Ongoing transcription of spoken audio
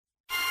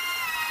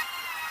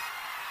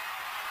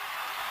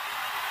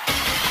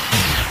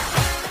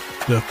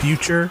The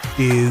future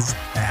is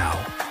now.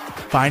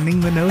 Finding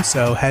the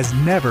No-So has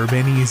never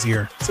been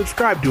easier.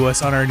 Subscribe to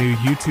us on our new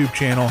YouTube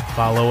channel,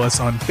 follow us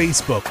on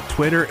Facebook,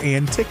 Twitter,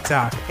 and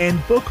TikTok,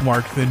 and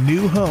bookmark the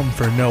new home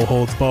for No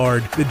Holds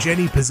Barred, The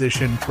Jenny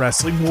Position,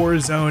 Wrestling War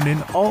Zone,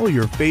 and all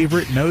your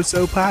favorite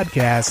No-So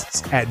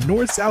podcasts at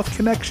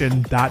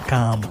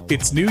NorthSouthConnection.com.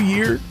 It's New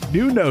Year,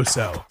 new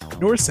No-So.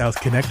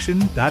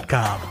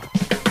 NorthSouthConnection.com.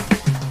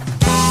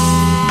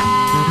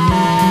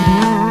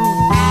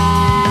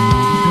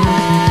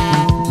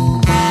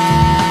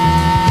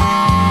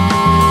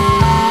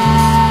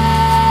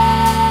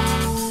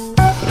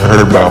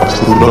 Heard about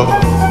Pluto?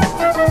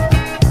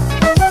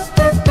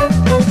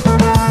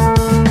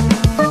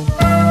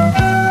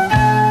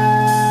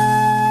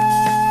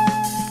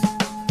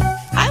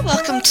 Hi,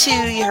 welcome to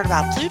You Heard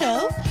About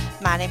Pluto.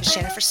 My name is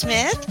Jennifer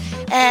Smith,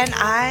 and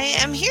I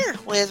am here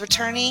with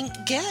returning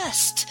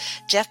guest,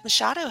 Jeff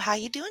Machado. How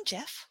you doing,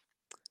 Jeff?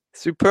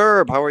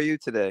 Superb. How are you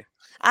today?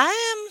 I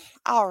am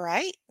all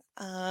right.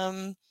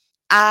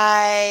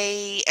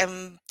 I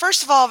am,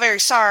 first of all, very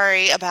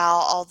sorry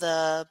about all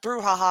the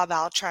brouhaha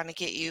about trying to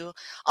get you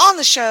on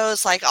the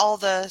shows, like all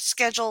the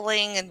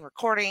scheduling and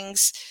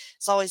recordings.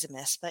 It's always a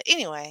mess. But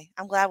anyway,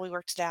 I'm glad we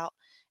worked it out.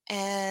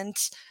 And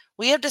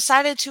we have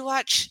decided to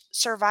watch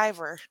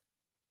Survivor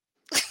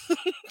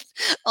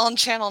on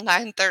channel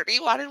 930.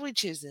 Why did we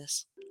choose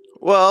this?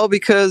 Well,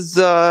 because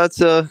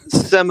it's a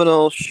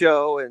seminal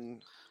show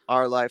in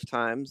our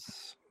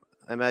lifetimes.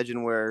 I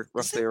imagine we're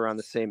roughly around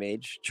the same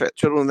age.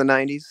 Children in the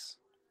 90s.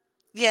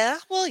 Yeah,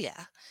 well,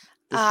 yeah.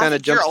 This kind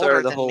of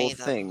jump-started the whole me,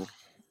 thing.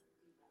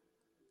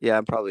 Yeah,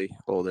 I'm probably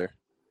older.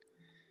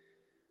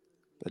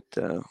 But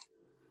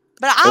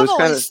I've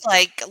always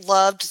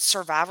loved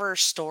Survivor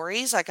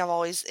stories. Like I've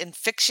always, in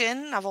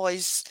fiction, I've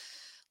always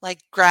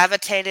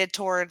gravitated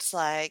towards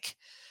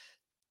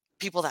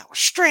people that were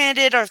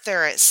stranded, or if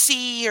they're at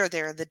sea, or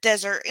they're in the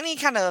desert, any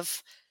kind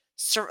of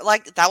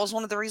that was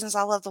one of the reasons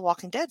I love The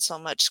Walking Dead so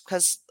much,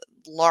 because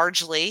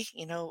largely,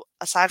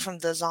 aside from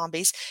the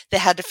zombies, they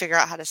had to figure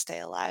out how to stay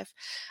alive.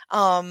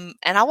 And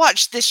I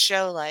watched this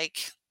show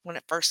when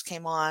it first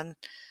came on,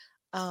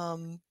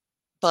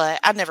 but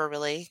I never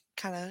really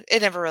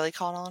it never really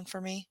caught on for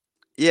me.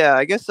 Yeah,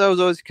 I guess I was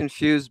always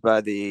confused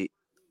by the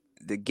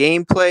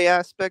gameplay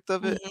aspect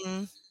of it,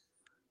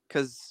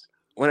 because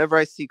whenever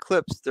I see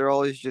clips, they're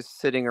always just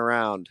sitting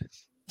around.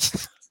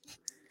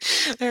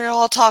 They're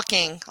all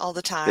talking all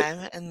the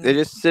time, and they're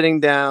just sitting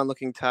down,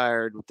 looking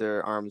tired, with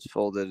their arms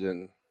folded,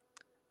 and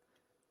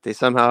they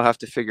somehow have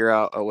to figure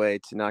out a way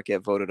to not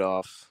get voted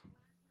off.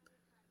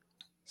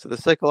 So the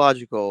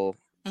psychological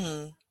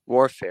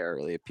warfare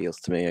really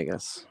appeals to me, I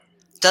guess.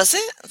 Does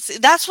it? See,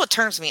 that's what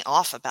turns me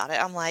off about it.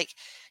 I'm like,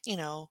 I don't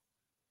know.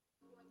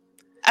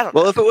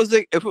 Well, if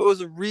it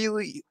was a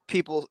really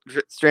people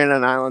stranded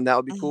on an island, that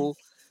would be cool.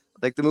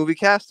 Like the movie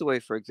Castaway,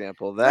 for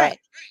example. That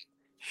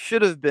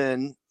should have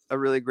been a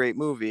really great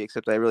movie,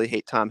 except I really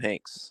hate Tom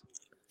Hanks.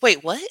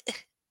 Wait, what?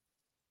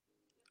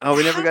 Oh,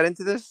 we never got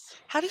into this?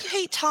 How do you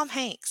hate Tom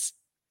Hanks?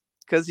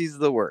 Because he's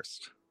the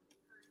worst.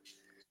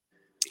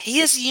 He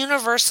is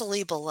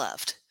universally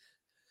beloved.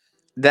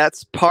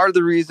 That's part of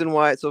the reason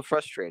why it's so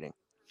frustrating.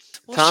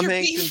 Well, Tom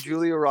Hanks and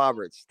Julia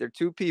Roberts, they're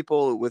two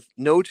people with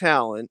no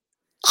talent,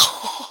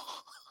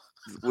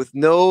 with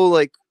no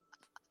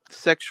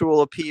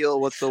sexual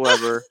appeal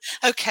whatsoever.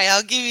 Okay,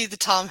 I'll give you the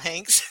Tom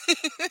Hanks.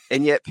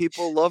 And yet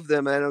people love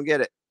them, and I don't get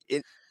it.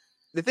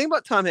 The thing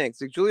about Tom Hanks,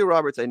 Julia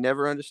Roberts, I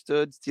never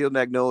understood. Steel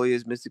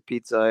Magnolias, Mystic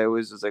Pizza, I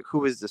always was like,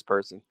 who is this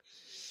person?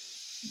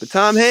 But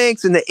Tom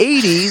Hanks in the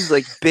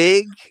 80s,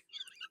 Big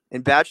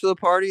and Bachelor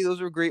Party,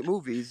 those were great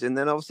movies. And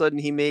then all of a sudden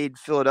he made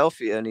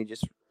Philadelphia, and he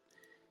just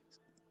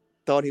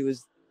thought he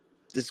was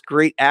this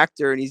great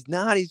actor, and he's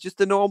not. He's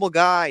just a normal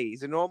guy.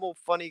 He's a normal,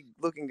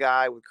 funny-looking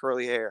guy with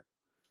curly hair.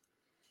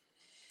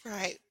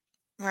 Right.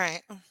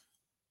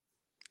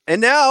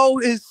 And now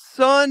his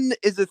son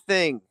is a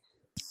thing.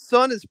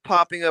 Son is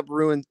popping up,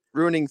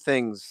 ruining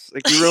things.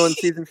 He ruined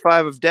season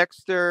 5 of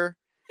Dexter,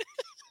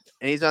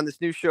 and he's on this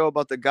new show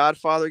about The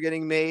Godfather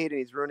getting made, and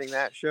he's ruining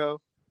that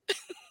show.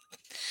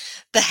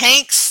 The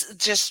Hanks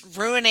just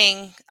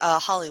ruining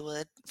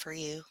Hollywood for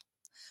you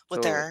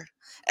with their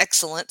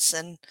excellence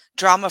and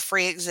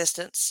drama-free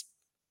existence.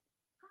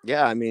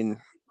 Yeah, I mean,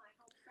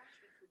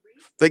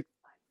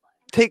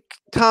 take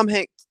Tom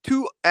Hanks.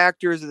 Two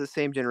actors of the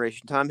same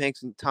generation, Tom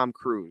Hanks and Tom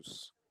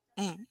Cruise.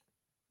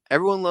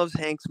 Everyone loves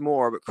Hanks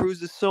more, but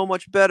Cruise is so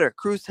much better.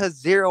 Cruise has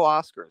 0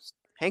 Oscars.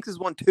 Hanks has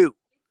won 2.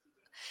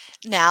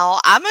 Now,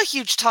 I'm a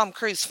huge Tom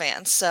Cruise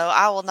fan, so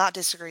I will not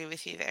disagree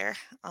with you there.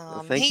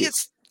 Thank you.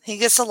 He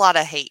gets a lot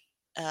of hate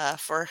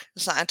for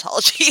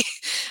Scientology.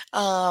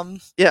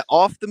 Yeah,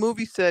 off the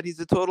movie set, he's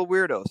a total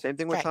weirdo. Same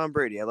thing with Tom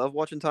Brady. I love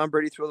watching Tom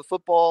Brady throw the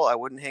football. I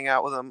wouldn't hang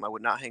out with him. I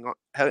would not hang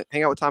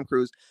out with Tom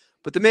Cruise.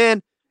 But the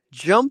man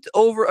jumped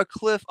over a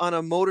cliff on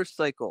a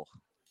motorcycle.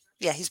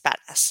 Yeah, he's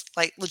badass.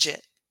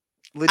 Legit.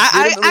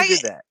 Legitimately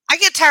did that. I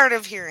get tired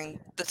of hearing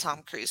the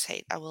Tom Cruise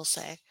hate, I will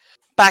say.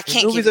 But I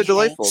can't. His movies are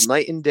delightful.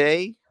 Night and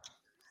Day.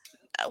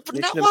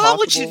 Why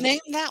would you name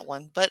that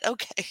one? But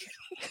okay.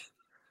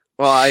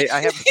 Well, I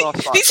have a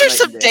soft spot. These for are Night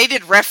some and Day.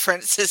 dated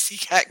references you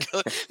got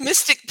going.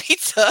 Mystic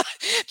Pizza.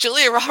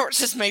 Julia Roberts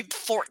has made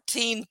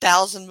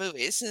 14,000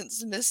 movies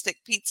since Mystic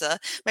Pizza.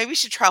 Maybe we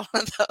should try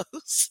one of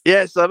those.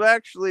 Yes, I'm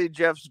actually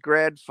Jeff's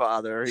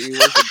grandfather. He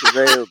wasn't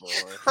available.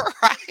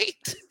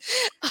 Right.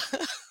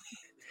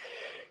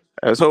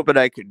 I was hoping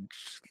I could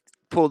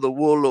pull the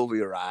wool over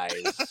your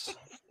eyes.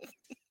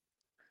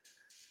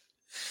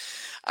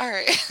 All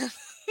right.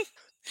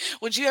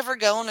 Would you ever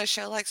go on a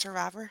show like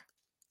Survivor?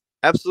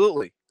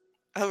 Absolutely.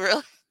 Oh,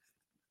 really?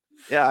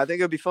 Yeah, I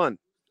think it would be fun.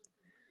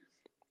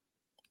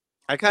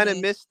 I kind of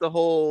miss the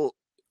whole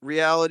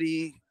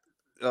reality,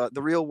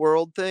 the real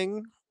world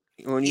thing.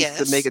 When you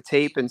used to make a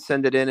tape and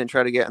send it in and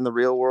try to get in the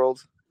real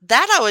world.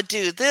 That I would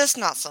do. This,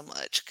 not so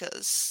much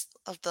because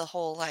of the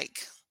whole,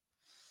 like,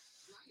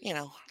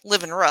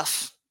 living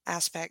rough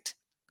aspect.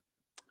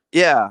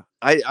 Yeah,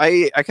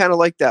 I kind of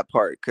like that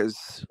part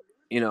because,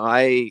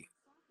 I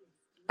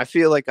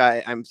feel like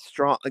I'm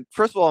strong. Like,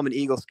 first of all, I'm an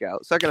Eagle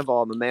Scout. Second of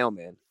all, I'm a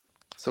mailman.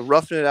 So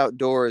roughing it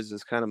outdoors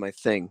is kind of my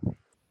thing.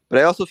 But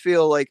I also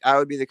feel like I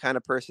would be the kind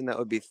of person that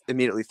would be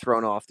immediately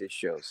thrown off these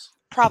shows.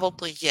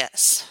 Probably,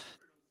 yes.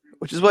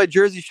 Which is why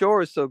Jersey Shore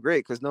is so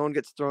great, because no one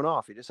gets thrown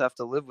off. You just have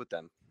to live with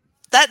them.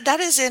 That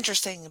is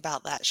interesting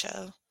about that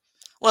show.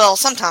 Well,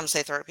 sometimes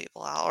they throw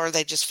people out, or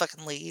they just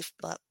fucking leave.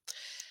 But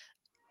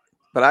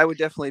I would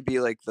definitely be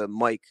like the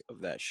Mike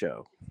of that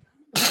show.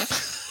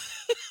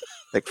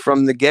 Like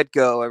from the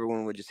get-go,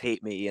 everyone would just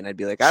hate me, and I'd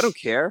be like, I don't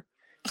care.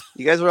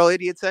 You guys are all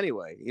idiots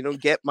anyway. You don't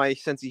get my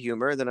sense of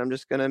humor, then I'm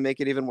just going to make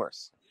it even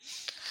worse.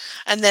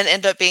 And then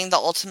end up being the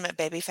ultimate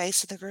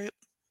babyface of the group.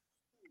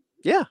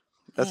 Yeah,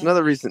 that's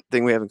another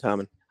thing we have in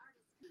common.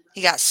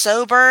 He got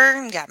sober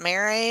and got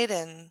married,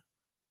 and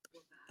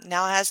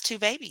now has 2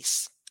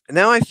 babies. And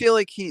now I feel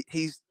like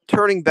he's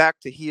turning back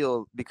to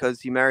heel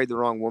because he married the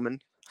wrong woman.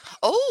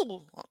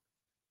 Oh.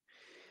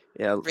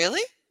 Yeah.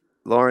 Really?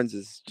 Lauren's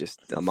is just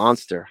a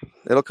monster.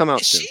 It'll come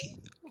out soon. She?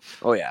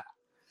 Oh, yeah.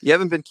 You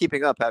haven't been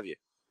keeping up, have you?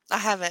 I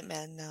haven't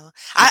been, no.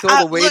 I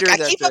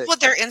keep up with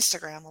their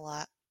Instagram a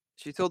lot.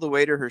 She told the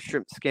waiter her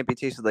shrimp scampi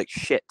tasted like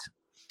shit.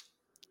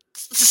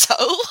 So?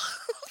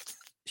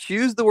 She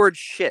used the word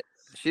shit.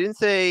 She didn't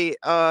say,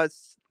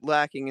 it's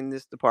lacking in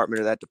this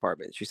department or that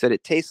department. She said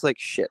it tastes like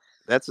shit.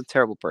 That's a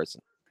terrible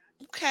person.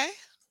 Okay.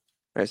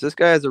 All right, so this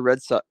guy has a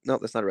Red Sox. No,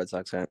 that's not a Red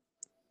Sox hat.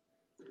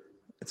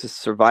 It's a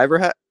Survivor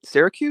hat.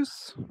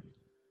 Syracuse?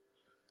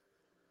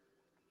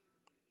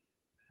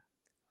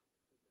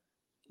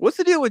 What's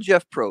the deal with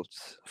Jeff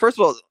Probst? First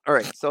of all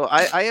right, so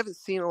I haven't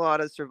seen a lot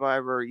of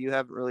Survivor. You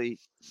haven't really,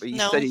 but you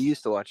said you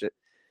used to watch it.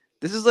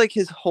 This is like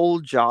his whole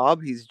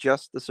job. He's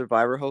just the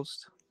Survivor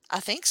host.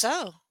 I think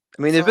so.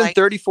 I mean, there've been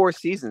 34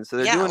 seasons, so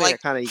they're doing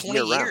it kind of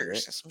year round, right?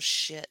 Some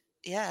shit.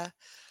 Yeah.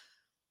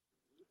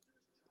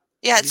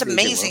 Yeah, it's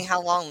amazing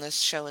how long this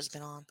show has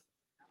been on.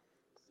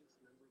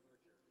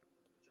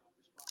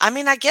 I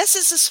mean, I guess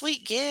it's a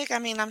sweet gig. I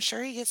mean, I'm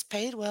sure he gets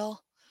paid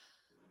well.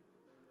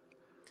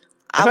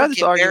 I've had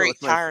this argument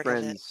with my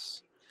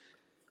friends.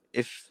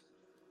 If,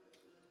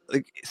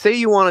 like, say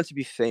you wanted to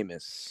be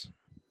famous,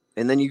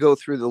 and then you go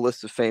through the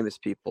list of famous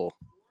people,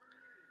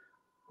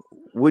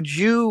 would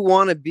you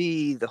want to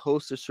be the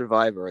host of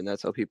Survivor, and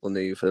that's how people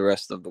knew you for the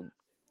rest of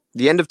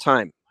the end of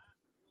time?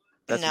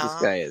 That's what this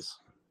guy is.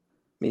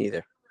 Me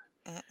neither.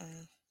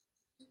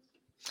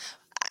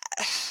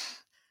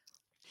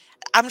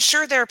 I'm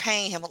sure they're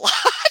paying him a lot.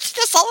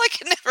 That's all I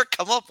can never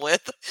come up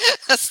with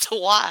as to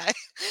why.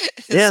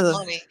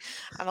 Money.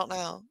 I don't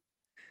know.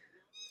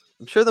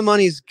 I'm sure the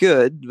money's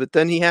good, but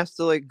then he has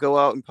to like go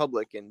out in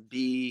public and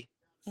be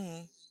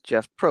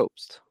Jeff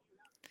Probst.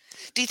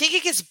 Do you think he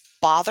gets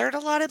bothered a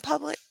lot in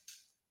public?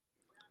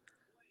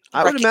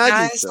 I would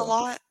imagine so. A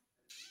lot?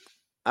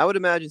 I would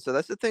imagine so.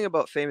 That's the thing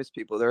about famous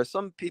people. There are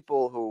some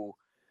people who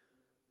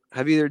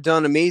have either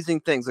done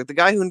amazing things, like the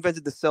guy who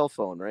invented the cell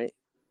phone, right?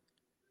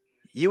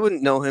 You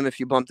wouldn't know him if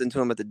you bumped into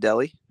him at the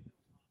deli.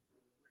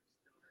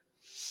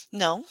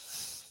 No.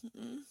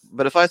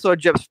 But if I saw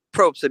Jeff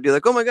Probst, I'd be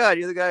like, oh my God,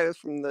 you're the guy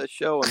from the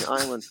show on the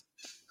island.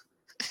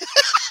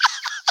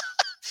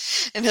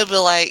 And he'll be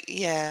like,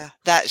 yeah,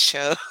 that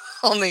show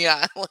on the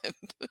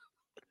island.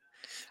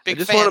 I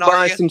just want to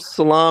buy some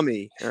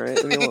salami. All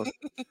right, leave me alone.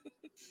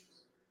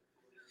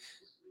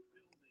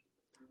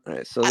 All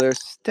right, so they're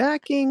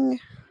stacking.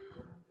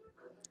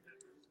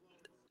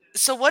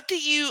 So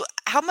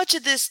how much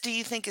of this do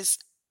you think is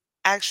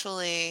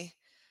actually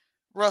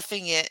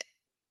roughing it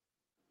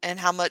and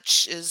how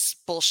much is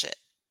bullshit?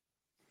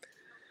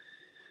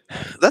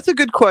 That's a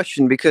good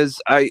question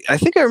because I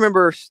think I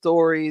remember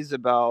stories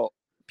about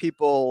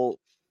people.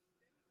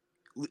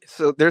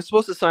 So they're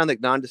supposed to sign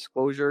like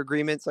non-disclosure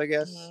agreements, I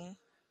guess. Mm-hmm.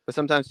 But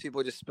sometimes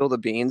people just spill the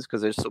beans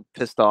because they're so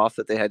pissed off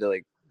that they had to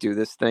like do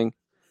this thing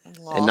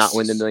and not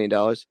win the $1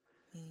 million.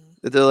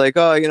 That they're like,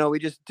 oh,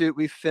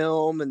 we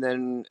film, and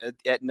then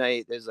at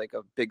night there's like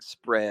a big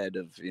spread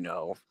of,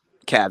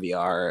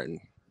 caviar and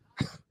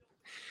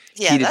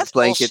heated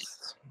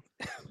blankets.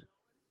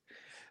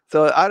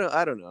 So I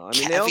don't know. I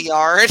mean,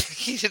 caviar and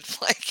heated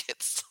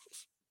blankets.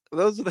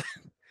 That's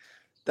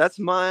That's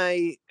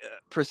my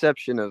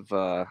perception of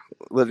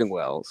living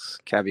wells,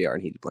 caviar,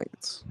 and heated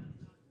blankets.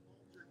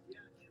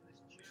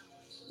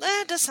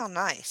 That does sound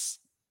nice.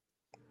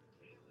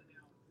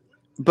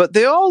 But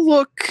they all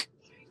look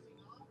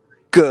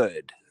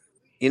good.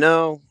 You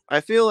know,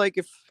 I feel like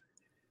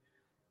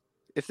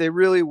if they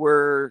really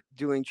were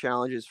doing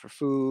challenges for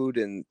food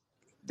and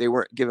they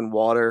weren't given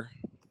water,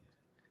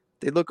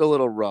 they look a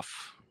little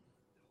rough.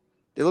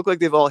 They look like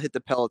they've all hit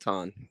the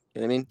Peloton. You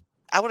know what I mean?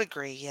 I would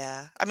agree,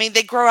 yeah. I mean,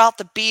 they grow out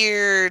the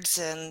beards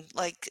and,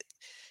 like,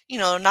 you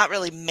know, not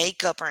really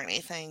makeup or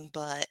anything,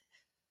 but...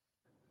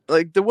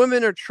 Like, the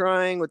women are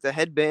trying with the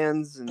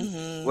headbands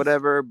and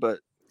whatever,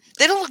 but...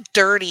 They don't look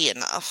dirty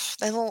enough.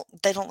 They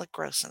don't look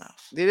gross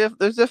enough.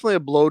 There's definitely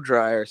a blow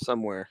dryer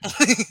somewhere.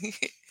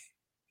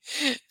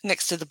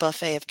 Next to the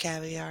buffet of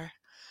caviar.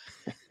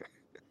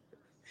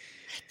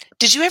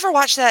 Did you ever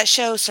watch that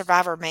show,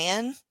 Survivor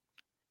Man?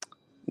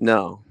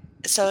 No.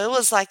 So it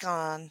was like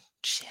on,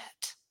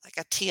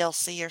 like a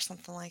TLC or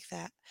something like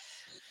that.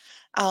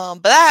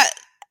 But that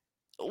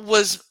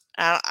was,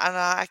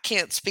 I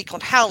can't speak on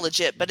how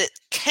legit, but it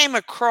came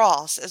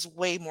across as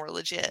way more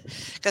legit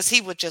because he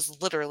would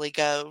just literally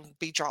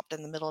be dropped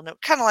in the middle of nowhere,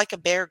 kind of like a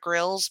Bear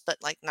Grylls, but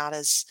like not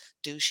as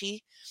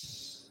douchey.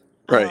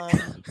 Right.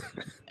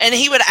 And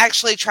he would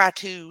actually try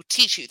to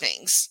teach you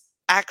things,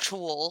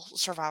 actual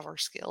survivor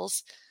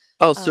skills.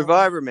 Oh,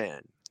 Survivor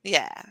Man.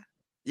 Yeah.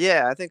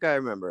 Yeah, I think I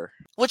remember.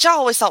 Which I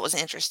always thought was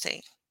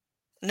interesting.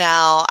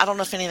 Now, I don't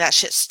know if any of that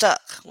shit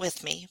stuck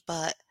with me,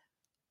 but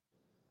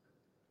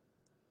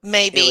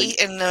maybe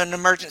in an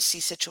emergency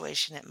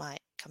situation, it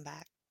might come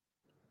back.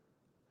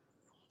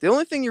 The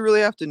only thing you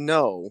really have to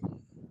know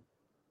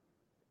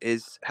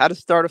is how to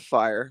start a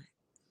fire,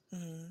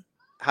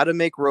 how to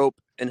make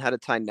rope, and how to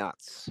tie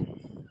knots.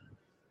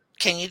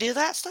 Can you do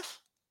that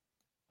stuff?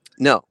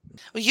 No.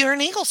 Well, you're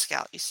an Eagle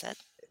Scout, you said.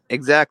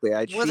 Exactly.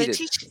 I What cheated. they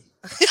teach you?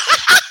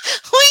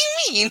 What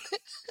do you mean?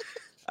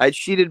 I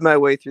cheated my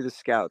way through the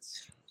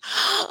Scouts.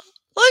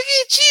 Look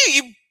at you.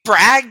 You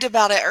bragged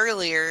about it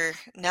earlier.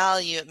 Now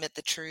you admit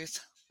the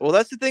truth. Well,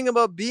 that's the thing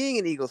about being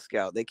an Eagle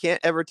Scout. They can't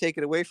ever take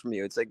it away from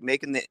you. It's like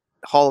making the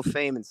Hall of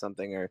Fame in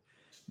something or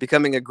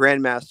becoming a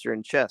grandmaster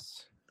in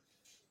chess.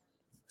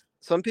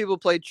 Some people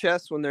play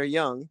chess when they're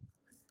young.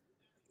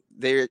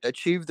 They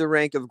achieve the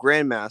rank of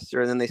grandmaster,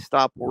 and then they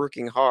stop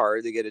working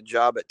hard. They get a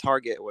job at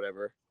Target or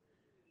whatever.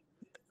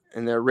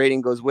 And their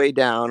rating goes way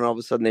down, and all of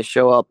a sudden they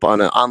show up on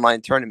an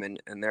online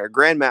tournament, and they're a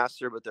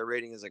grandmaster, but their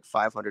rating is like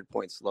 500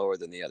 points lower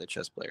than the other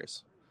chess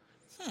players.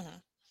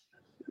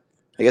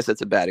 I guess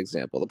that's a bad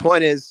example. The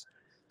point is,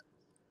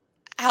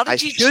 how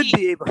did you cheat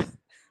be able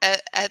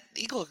at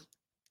Eagle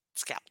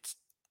Scouts?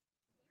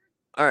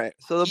 All right,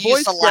 so the You Boy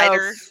used a Scouts,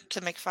 lighter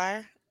to make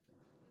fire?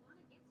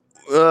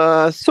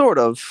 Sort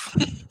of.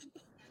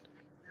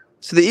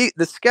 So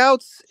the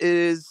Scouts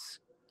is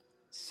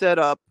set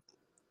up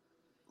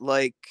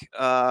like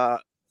all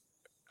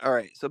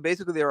right, so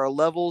basically there are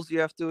levels you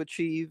have to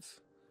achieve.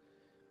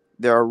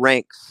 There are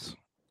ranks,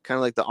 kind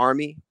of like the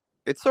army.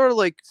 It's sort of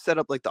like set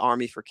up like the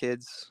army for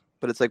kids,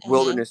 but it's like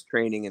wilderness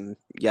training and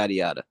yada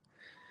yada.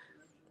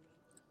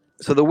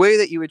 So the way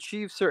that you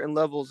achieve certain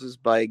levels is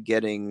by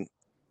getting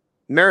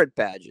merit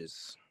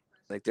badges.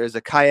 Like there's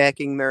a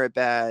kayaking merit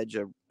badge,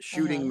 a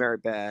shooting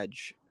merit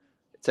badge,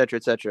 etc.,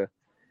 etc.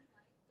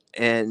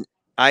 And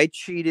I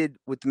cheated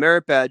with the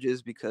merit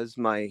badges because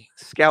my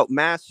scout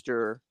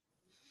master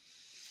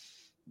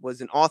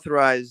was an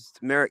authorized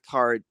merit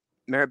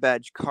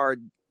badge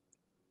card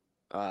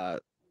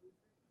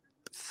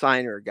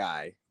signer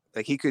guy.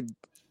 Like he could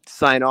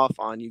sign off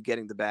on you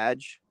getting the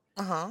badge.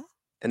 And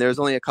there was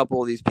only a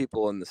couple of these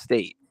people in the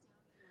state.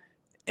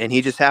 And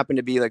he just happened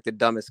to be like the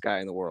dumbest guy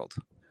in the world.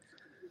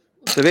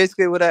 So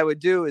basically what I would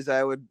do is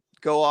I would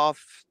go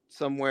off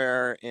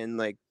somewhere and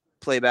like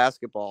play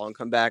basketball and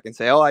come back and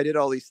say, oh, I did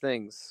all these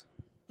things.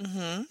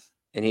 And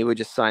he would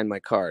just sign my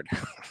card.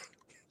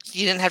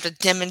 You didn't have to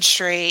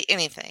demonstrate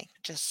anything.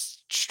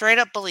 Just straight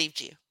up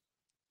believed you.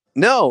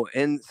 No.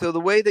 And so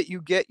the way that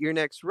you get your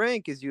next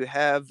rank is you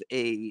have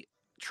a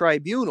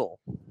tribunal.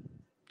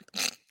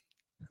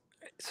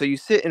 So you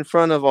sit in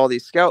front of all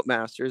these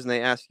scoutmasters and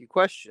they ask you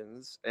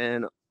questions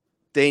and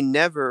they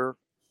never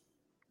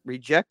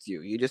reject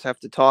you. You just have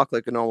to talk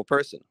like a normal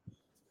person.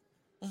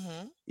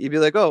 You'd be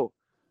like, oh,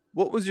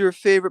 what was your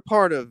favorite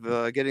part of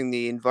getting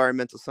the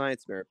environmental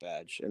science merit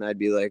badge? And I'd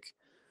be like,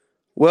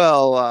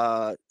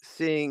 well,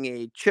 seeing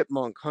a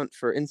chipmunk hunt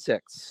for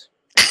insects.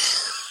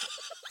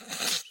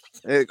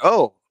 Like,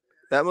 oh,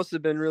 that must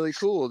have been really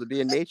cool to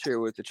be in nature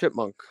with the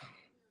chipmunk.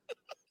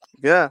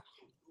 Yeah.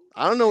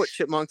 I don't know what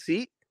chipmunks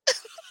eat.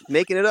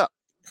 Making it up.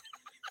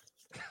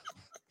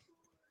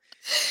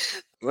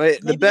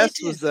 The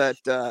best was that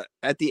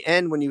at the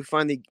end, when you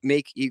finally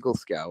make Eagle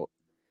Scout,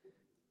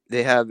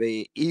 they have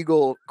a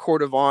Eagle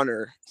Court of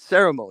Honor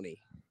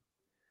ceremony,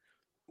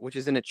 which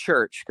is in a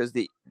church because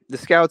the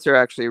Scouts are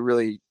actually a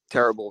really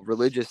terrible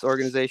religious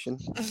organization.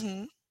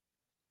 And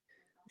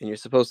you're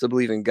supposed to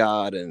believe in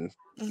God and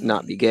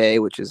not be gay,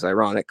 which is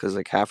ironic because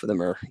like half of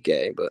them are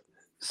gay. But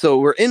So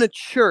we're in a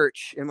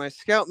church, and my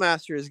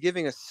scoutmaster is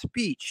giving a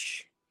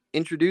speech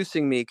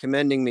introducing me,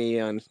 commending me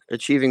on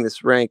achieving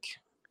this rank,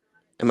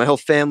 and my whole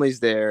family's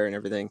there and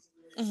everything.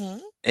 Mm-hmm.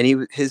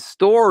 And his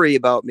story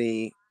about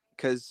me,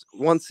 because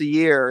once a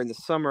year in the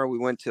summer we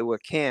went to a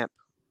camp,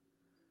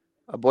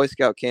 a Boy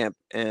Scout camp,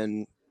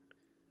 and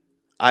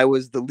I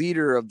was the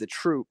leader of the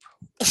troop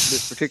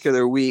this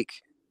particular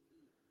week.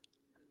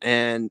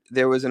 And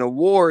there was an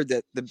award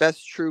that the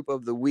best troop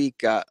of the week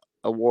got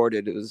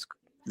awarded. It was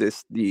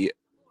the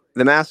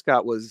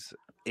mascot was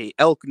a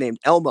elk named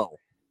Elmo,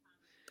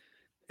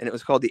 and it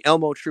was called the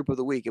Elmo Troop of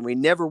the Week. And we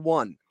never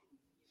won.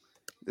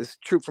 This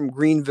troop from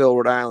Greenville,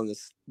 Rhode Island,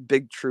 this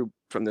big troop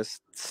from this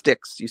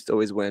sticks used to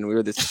always win. We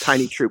were this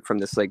tiny troop from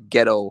this like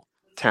ghetto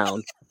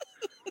town.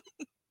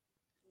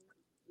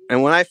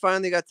 And when I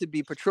finally got to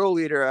be patrol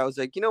leader, I was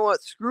like, you know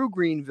what? Screw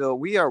Greenville.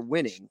 We are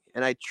winning.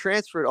 And I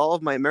transferred all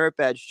of my merit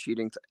badge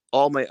cheating to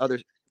all my other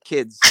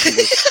kids.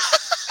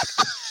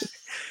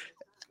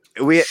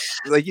 We,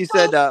 like you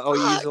said, you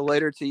use a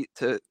lighter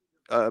to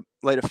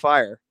light a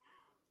fire.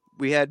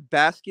 We had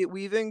basket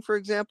weaving, for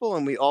example,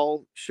 and we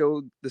all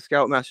showed the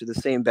scoutmaster the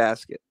same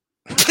basket.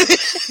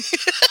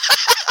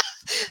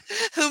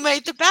 Who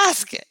made the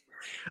basket?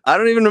 I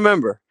don't even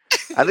remember.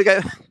 I think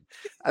I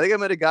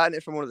might have gotten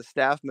it from one of the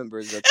staff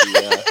members at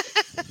the.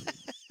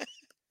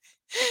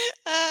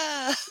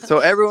 So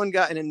everyone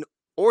got an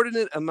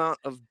inordinate amount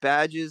of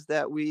badges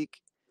that week.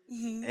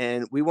 Mm-hmm.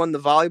 And we won the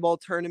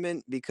volleyball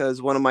tournament because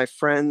one of my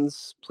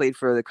friends played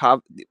for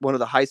one of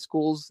the high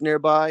schools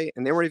nearby,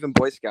 and they weren't even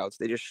Boy Scouts.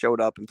 They just showed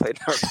up and played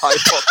in our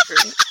volleyball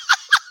tournament.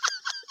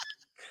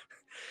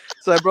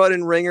 So I brought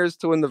in ringers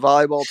to win the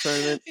volleyball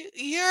tournament.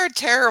 You're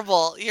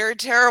terrible. You're a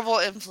terrible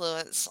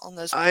influence on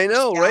those. I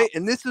know, right?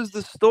 And this is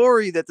the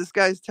story that this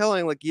guy's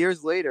telling like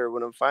years later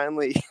when I'm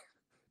finally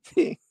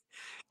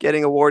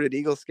getting awarded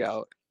Eagle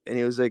Scout. And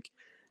he was like,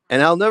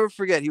 and I'll never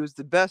forget, he was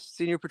the best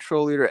senior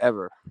patrol leader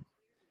ever.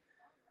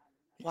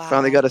 Wow.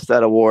 Finally got us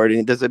that award,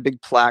 and there's a big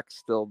plaque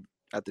still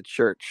at the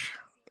church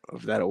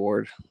of that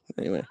award.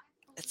 Anyway,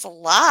 it's a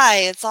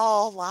lie. It's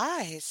all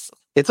lies.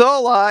 It's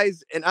all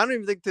lies, and I don't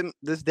even think to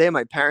this day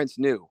my parents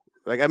knew.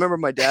 Like I remember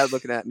my dad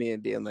looking at me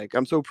and being like,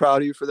 "I'm so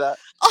proud of you for that."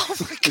 Oh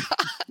my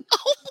god!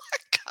 Oh my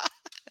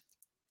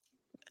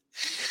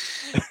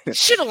god! You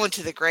should have went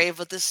to the grave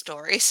with this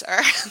story, sir.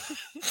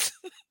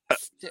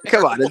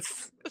 Come on,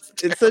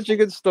 it's such a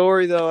good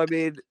story, though. I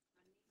mean,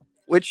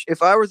 which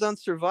if I was on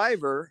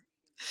Survivor,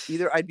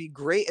 either I'd be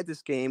great at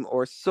this game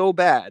or so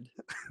bad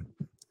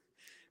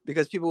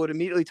because people would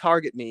immediately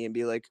target me and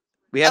be like,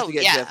 "We have to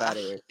get Jeff out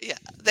of here." Yeah,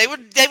 they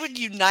would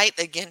unite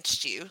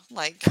against you.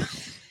 Like,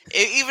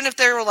 even if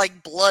they were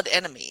like blood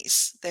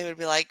enemies, they would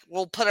be like,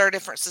 "We'll put our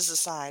differences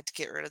aside to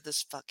get rid of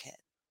this fuckhead."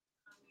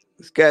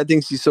 This guy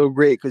thinks he's so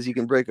great because he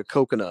can break a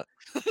coconut.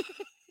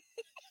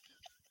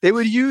 They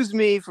would use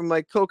me for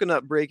my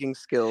coconut breaking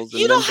skills.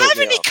 You don't have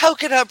any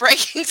coconut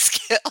breaking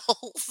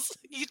skills.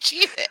 You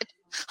cheated.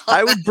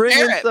 I would bring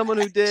in someone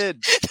who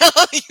did. No,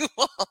 you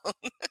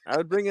won't. I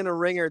would bring in a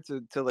ringer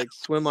to like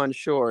swim on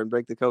shore and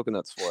break the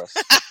coconuts for us.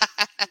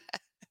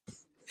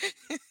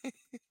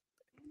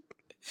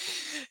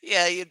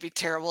 Yeah, you'd be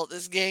terrible at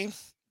this game.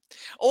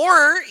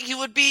 Or you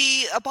would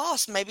be a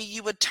boss. Maybe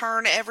you would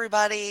turn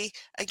everybody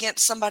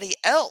against somebody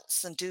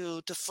else and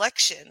do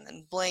deflection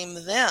and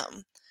blame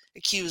them.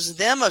 Accuse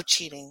them of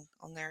cheating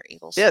on their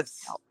Eagle Scout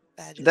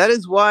badges. That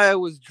is why I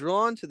was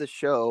drawn to the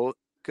show,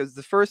 because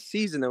the first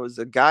season there was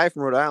a guy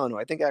from Rhode Island who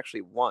I think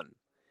actually won.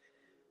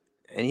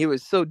 And he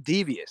was so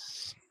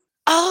devious.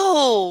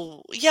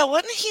 Oh, yeah,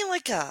 wasn't he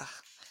like I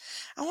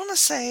want to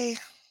say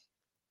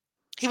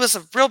he was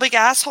a real big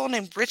asshole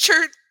named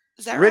Richard?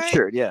 Is that right?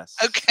 Richard, yes.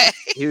 Okay.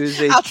 He was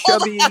a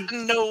chubby out of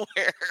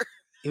nowhere.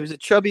 He was a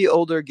chubby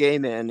older gay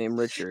man named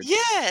Richard.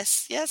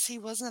 Yes, he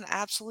was an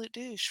absolute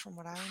douche from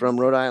what I remember. From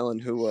Rhode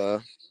Island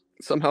who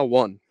somehow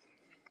won.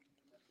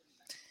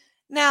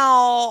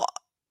 Now,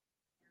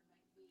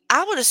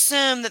 I would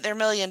assume that their $1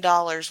 million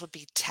would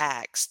be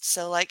taxed.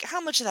 So, like, how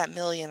much of that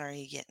million are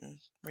you getting,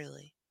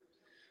 really?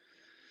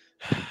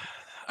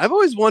 I've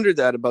always wondered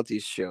that about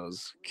these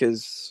shows,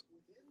 because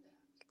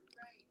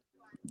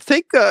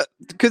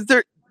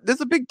there's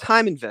a big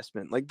time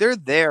investment. Like, they're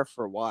there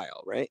for a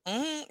while, right?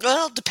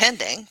 Well,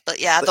 depending.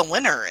 But yeah, the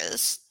winner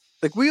is.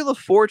 Like Wheel of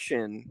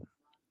Fortune,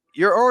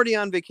 you're already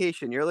on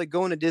vacation. You're like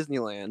going to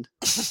Disneyland.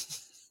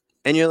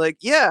 And you're like,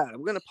 yeah,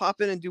 we're going to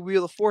pop in and do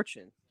Wheel of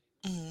Fortune.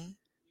 Mm-hmm.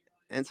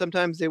 And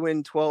sometimes they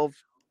win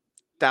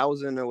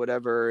 12,000 or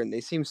whatever, and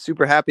they seem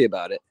super happy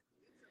about it.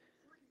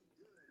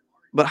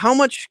 But how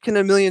much can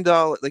 $1 million,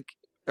 like,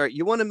 all right,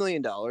 you won $1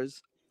 million.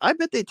 I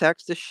bet they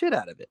tax the shit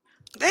out of it.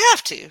 They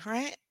have to,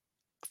 right?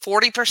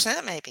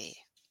 40% maybe.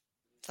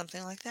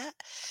 Something like that.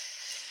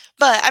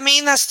 But, I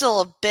mean, that's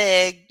still a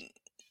big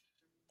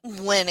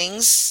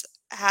winnings.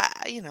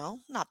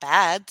 Not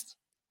bad.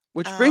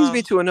 Which brings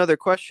me to another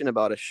question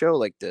about a show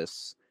like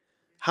this.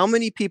 How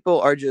many people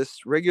are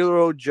just regular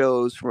old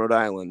Joes from Rhode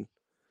Island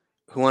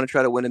who want to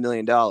try to win $1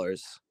 million?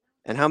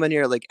 And how many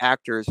are like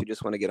actors who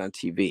just want to get on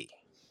TV?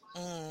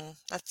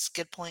 That's a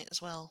good point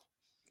as well.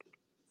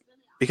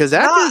 Because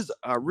actors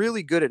are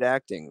really good at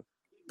acting.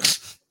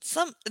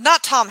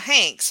 Not Tom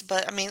Hanks,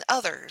 but I mean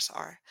others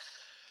are.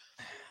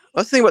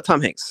 Let's think about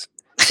Tom Hanks.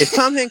 If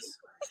Tom Hanks,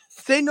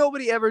 say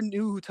nobody ever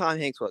knew who Tom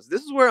Hanks was.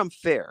 This is where I'm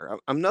fair.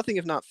 I'm nothing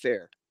if not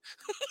fair.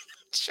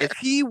 Sure. If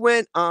he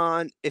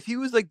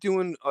was like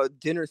doing a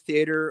dinner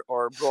theater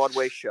or a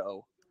Broadway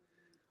show,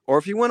 or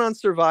if he went on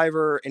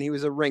Survivor and he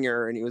was a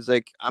ringer and he was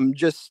like, I'm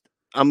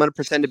going to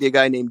pretend to be a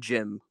guy named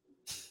Jim,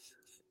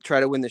 try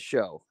to win the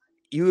show.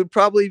 He'd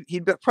probably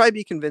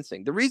be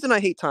convincing. The reason I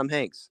hate Tom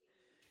Hanks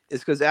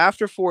is because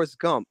after Forrest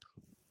Gump,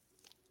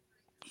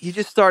 he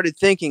just started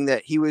thinking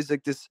that he was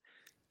like this.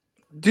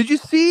 Did you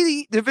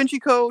see the Da Vinci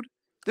Code?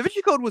 Da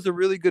Vinci Code was a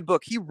really good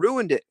book. He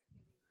ruined it.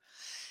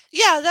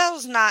 Yeah, that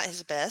was not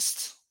his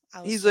best.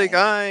 He's like,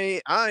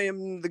 I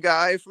am the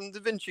guy from Da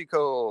Vinci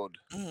Code.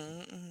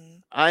 Mm-hmm.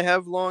 I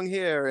have long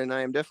hair, and I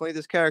am definitely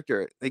this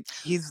character. Like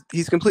he's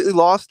completely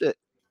lost it.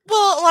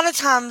 Well, a lot of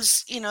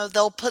times,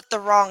 they'll put the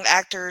wrong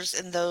actors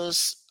in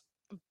those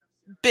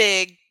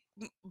big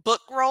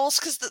book roles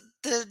because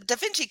the Da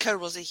Vinci Code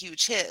was a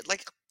huge hit,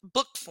 like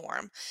book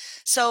form.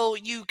 So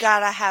you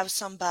gotta have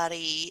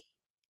somebody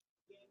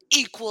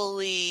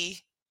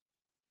equally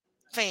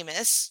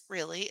famous,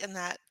 really, in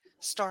that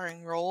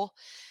starring role.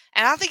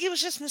 And I think he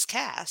was just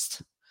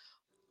miscast.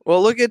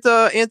 Well, look at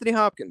Anthony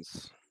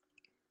Hopkins.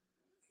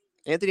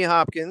 Anthony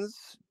Hopkins,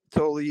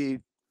 totally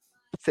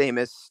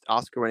famous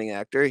Oscar-winning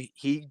actor.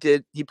 He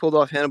pulled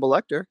off Hannibal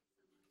Lecter.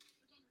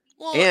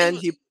 Well, and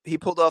he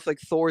pulled off like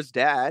Thor's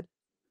dad.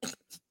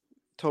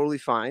 Totally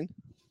fine.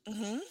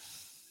 Mm-hmm.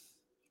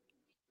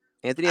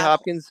 Anthony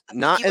Hopkins,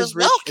 not as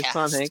rich as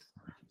Tom Hanks.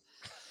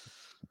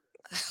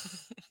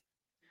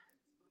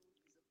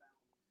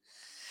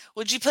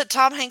 Would you put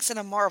Tom Hanks in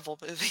a Marvel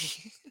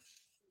movie?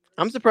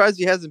 I'm surprised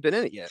he hasn't been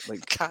in it yet.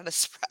 Like, kind of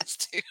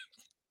surprised too.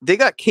 They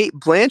got Cate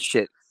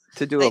Blanchett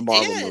to do a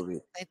Marvel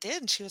movie. They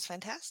did, and she was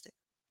fantastic.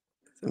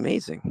 It's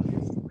amazing.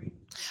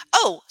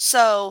 Oh,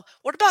 so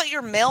what about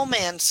your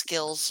mailman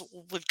skills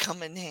would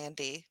come in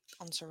handy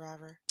on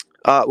Survivor?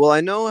 Well,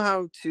 I know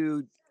how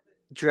to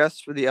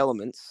dress for the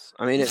elements.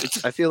 I mean,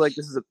 I feel like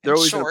they're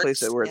always in a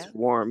place where it's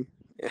warm.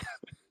 Yeah.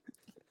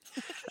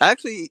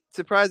 Actually,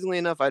 surprisingly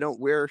enough, I don't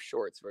wear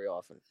shorts very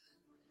often.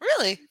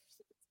 Really?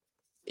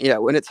 Yeah,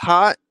 when it's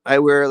hot, I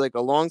wear like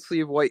a long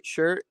sleeve white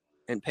shirt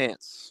and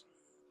pants.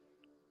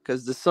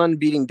 Because the sun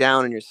beating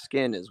down on your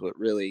skin is what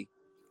really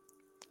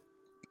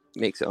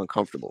makes it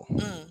uncomfortable.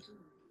 Mm.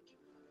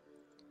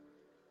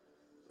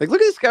 Like,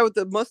 look at this guy with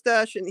the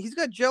mustache, and he's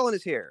got gel in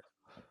his hair.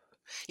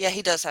 Yeah,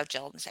 he does have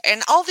gel in his hair.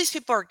 And all these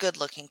people are good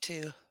looking,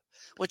 too,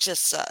 which is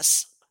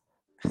sus.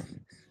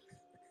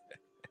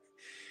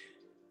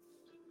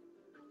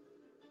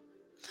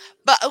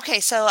 But, okay,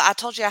 so I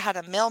told you I had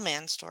a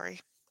mailman story.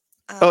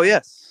 Oh,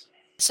 yes.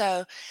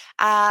 So,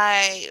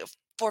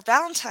 for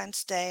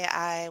Valentine's Day,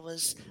 I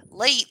was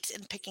late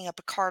in picking up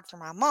a card for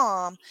my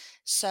mom,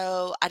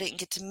 so I didn't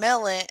get to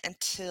mail it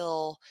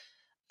until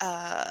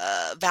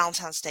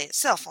Valentine's Day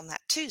itself on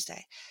that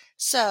Tuesday.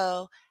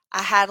 So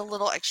I had a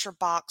little extra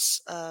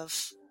box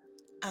of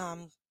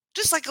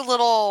just like a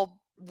little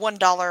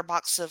 $1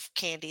 box of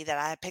candy that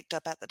I had picked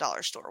up at the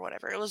dollar store or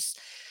whatever. It was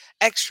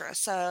extra.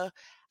 So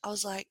I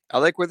was like, I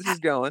like where this is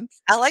going.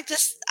 I like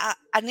this.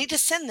 I need to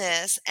send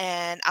this.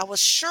 And I was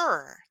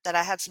sure that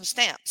I had some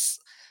stamps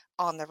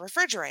on the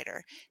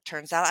refrigerator.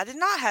 Turns out I did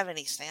not have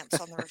any stamps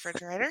on the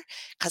refrigerator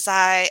because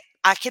I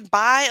can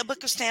buy a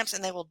book of stamps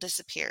and they will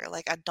disappear.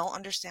 Like, I don't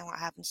understand what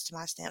happens to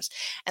my stamps.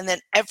 And then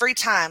every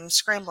time I'm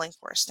scrambling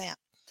for a stamp.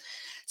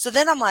 So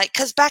then I'm like,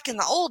 because back in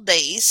the old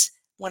days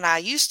when I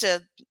used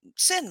to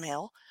send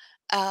mail,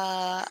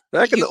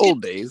 back in the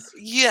old days,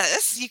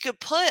 yes, you could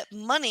put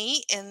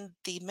money in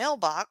the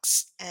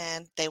mailbox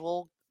and they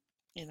will,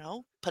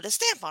 put a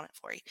stamp on it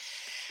for you.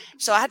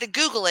 So I had to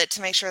Google it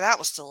to make sure that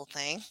was still a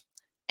thing.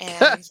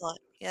 And I was like,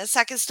 yes,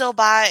 I can still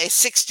buy a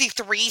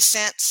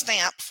 63-cent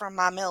stamp from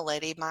my mail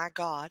lady. My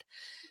God.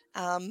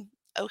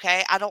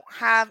 Okay, I don't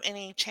have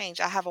any change.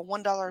 I have a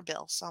 $1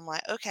 bill. So I'm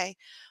like, okay,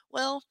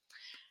 well,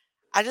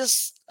 I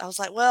was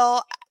like,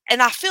 well,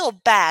 and I feel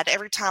bad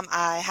every time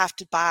I have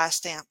to buy a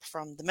stamp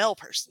from the mail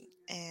person.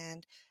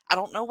 And I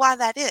don't know why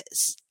that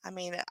is. I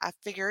mean, I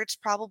figure it's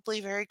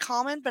probably very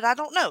common, but I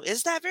don't know.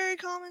 Is that very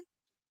common?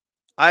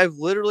 I've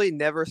literally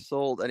never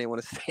sold anyone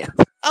a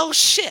stamp. Oh,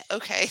 shit.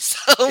 Okay.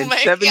 So in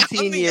maybe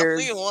 17 I'm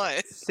years, the only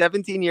one.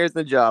 17 years in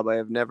the job, I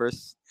have never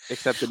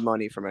accepted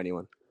money from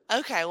anyone.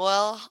 Okay,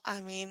 well,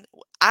 I mean,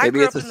 I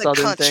grew up in the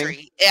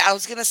country. Yeah, I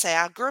was gonna say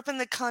I grew up in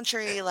the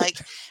country,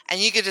 like, and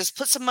you could just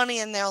put some money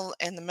in there,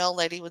 and the mail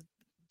lady would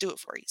do it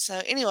for you.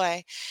 So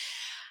anyway,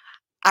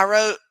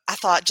 I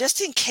thought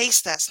just in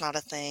case that's not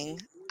a thing,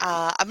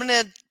 I'm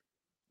gonna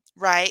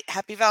write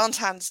 "Happy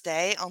Valentine's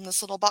Day" on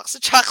this little box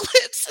of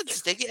chocolates and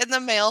stick it in the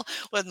mail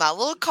with my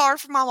little card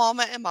from my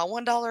mama and my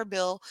 $1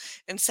 bill,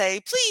 and say,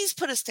 "Please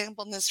put a stamp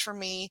on this for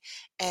me,"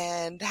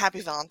 and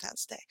 "Happy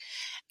Valentine's Day,"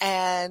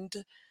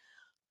 and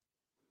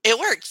it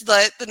worked.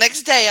 But the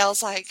next day I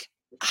was like,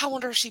 I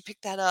wonder if she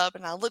picked that up.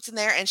 And I looked in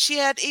there and she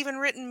had even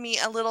written me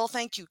a little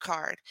thank you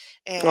card.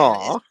 And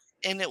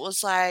and it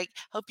was like,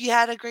 "Hope you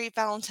had a great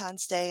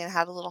Valentine's Day," and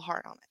had a little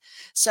heart on it.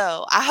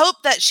 So I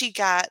hope that she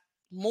got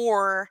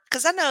more,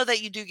 because I know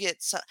that you do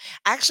get. So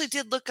I actually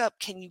did look up,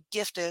 can you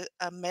gift a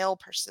male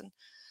person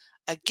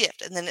a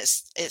gift? And then it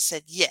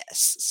said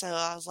yes. So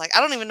I was like, I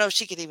don't even know if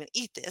she could even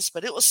eat this,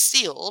 but it was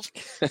sealed.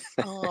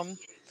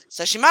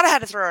 So she might have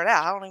had to throw it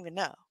out. I don't even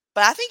know.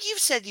 But I think you've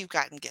said you've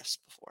gotten gifts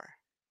before.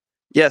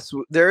 Yes,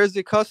 there is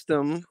a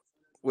custom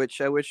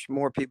which I wish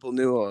more people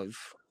knew of.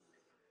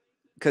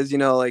 Because,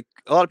 like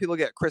a lot of people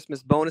get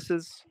Christmas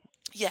bonuses.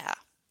 Yeah.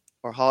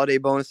 Or holiday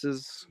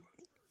bonuses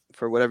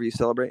for whatever you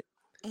celebrate.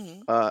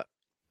 Mm-hmm.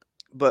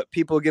 But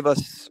people give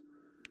us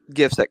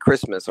gifts at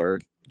Christmas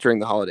or during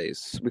the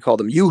holidays. We call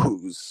them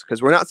yoo-hoos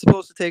because we're not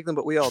supposed to take them,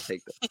 but we all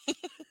take them.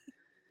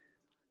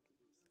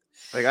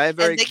 Like I have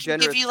very and they can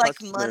give generous you like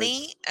customers.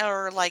 money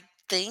or like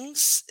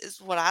things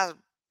is what I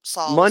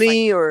saw.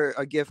 Money or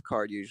a gift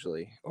card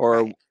usually,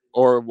 or Right.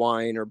 or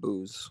wine or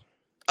booze.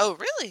 Oh,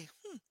 really?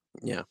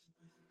 Yeah.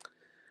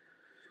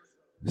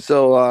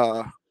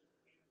 So,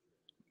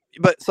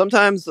 but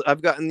sometimes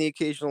I've gotten the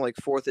occasional like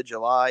 4th of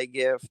July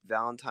gift,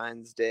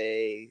 Valentine's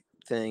Day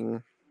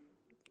thing.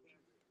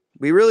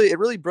 It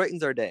really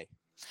brightens our day.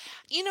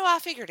 I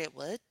figured it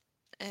would,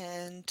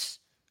 and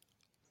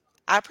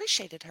I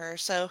appreciated her.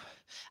 So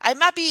it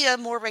might be a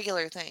more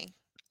regular thing,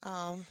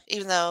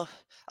 even though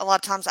a lot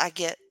of times I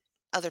get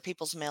other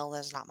people's mail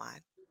that's not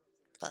mine.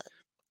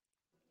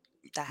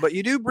 But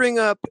you do bring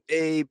up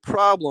a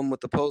problem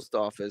with the post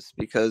office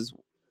because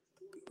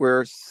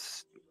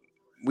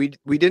we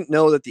didn't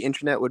know that the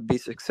internet would be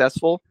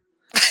successful.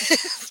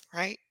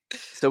 Right.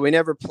 So we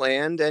never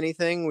planned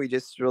anything. We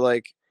just were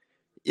like,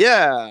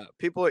 yeah,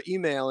 people are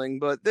emailing,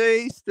 but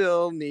they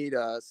still need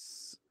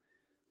us.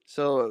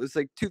 So it was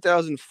like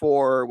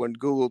 2004 when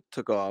Google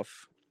took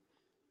off.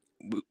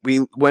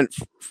 We went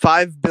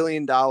 $5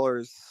 billion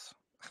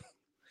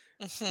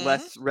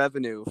less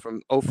revenue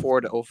from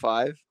 04 to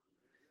 05.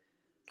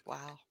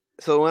 Wow.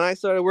 So when I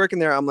started working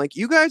there, I'm like,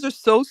 you guys are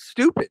so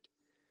stupid.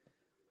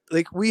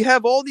 Like, we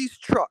have all these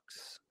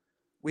trucks.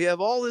 We have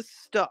all this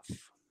stuff.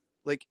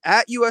 Like,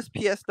 at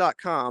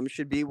USPS.com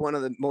should be one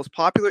of the most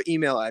popular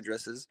email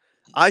addresses.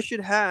 I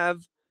should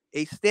have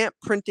a stamp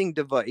printing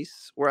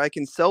device where I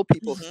can sell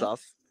people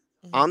stuff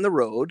on the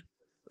road.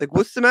 Like,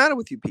 what's the matter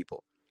with you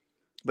people?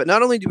 But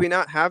not only do we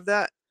not have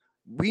that,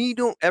 we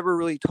don't ever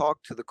really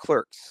talk to the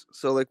clerks.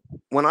 So, like,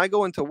 when I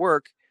go into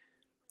work,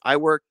 I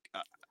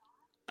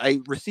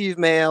receive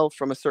mail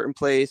from a certain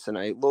place and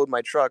I load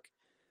my truck.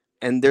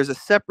 And there's a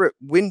separate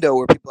window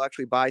where people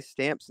actually buy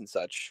stamps and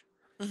such.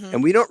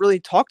 And we don't really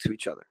talk to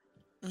each other.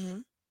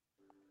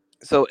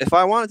 So if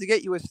I wanted to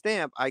get you a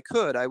stamp, I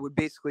could. I would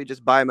basically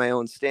just buy my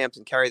own stamps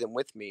and carry them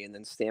with me and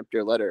then stamp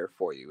your letter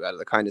for you out of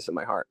the kindness of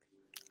my heart.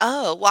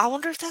 Oh, well, I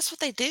wonder if that's what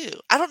they do.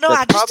 I don't know.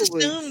 I just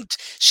assumed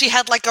she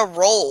had like a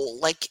role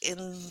like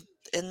in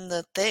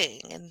the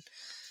thing, and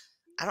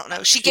I don't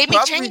know. She gave me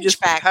change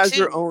just back has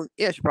too. her own.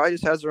 Yeah, she probably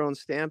just has her own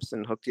stamps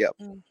and hooked you up.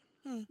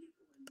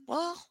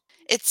 Well,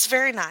 it's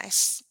very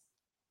nice.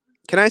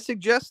 Can I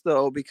suggest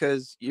though,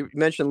 because you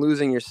mentioned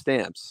losing your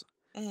stamps,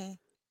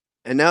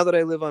 and now that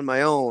I live on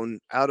my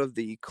own, out of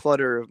the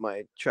clutter of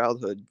my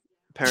childhood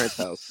parents'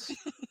 house,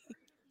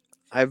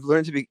 I've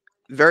learned to be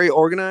very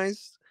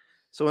organized.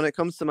 So when it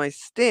comes to my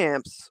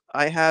stamps,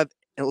 I have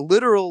a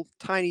literal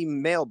tiny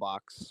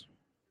mailbox,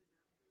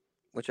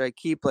 which I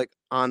keep like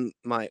on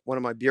one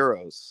of my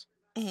bureaus.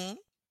 And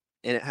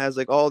it has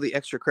like all the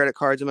extra credit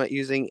cards I'm not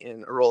using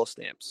in a roll of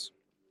stamps.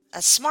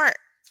 That's smart.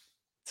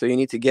 So you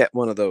need to get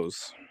one of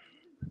those.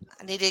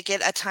 I need to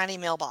get a tiny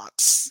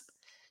mailbox.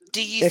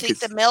 Do you think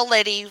the mail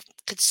lady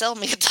could sell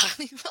me a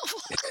tiny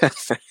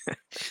mailbox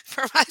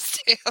for my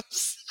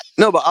stamps?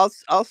 No, but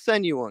I'll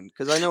send you one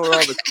because I know where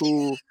all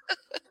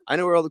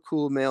the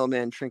cool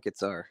mailman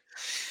trinkets are.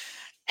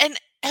 And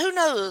who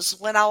knows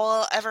when I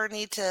will ever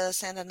need to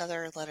send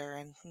another letter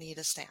and need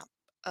a stamp.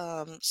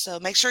 So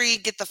make sure you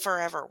get the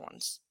forever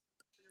ones.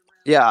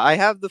 Yeah, I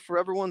have the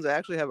forever ones. I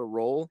actually have a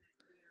roll,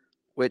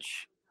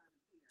 which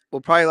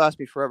will probably last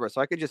me forever. So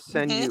I could just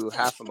send you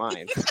half of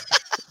mine.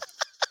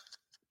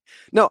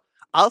 No,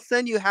 I'll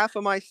send you half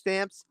of my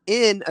stamps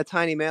in a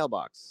tiny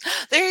mailbox.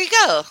 There you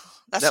go.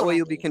 That way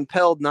you'll be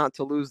compelled not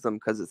to lose them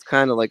because it's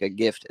kind of like a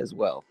gift as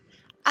well.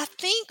 I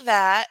think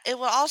that it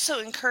will also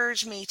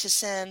encourage me to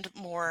send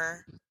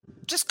more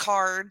just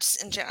cards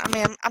in general. I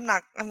mean, I'm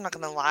not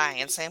going to lie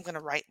and say I'm going to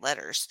write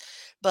letters,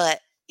 but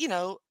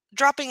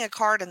dropping a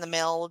card in the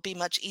mail would be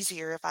much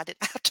easier if I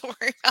didn't have to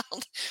worry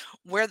about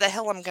where the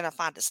hell I'm going to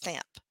find a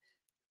stamp.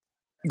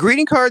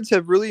 Greeting cards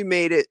have really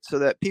made it so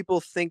that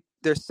people think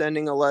they're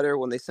sending a letter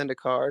when they send a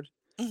card.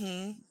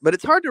 But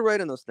it's hard to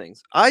write on those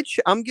things.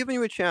 I'm giving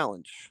you a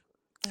challenge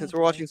since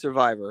we're watching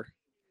Survivor.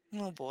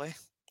 Oh boy.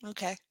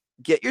 Okay.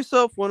 Get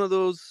yourself one of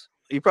those.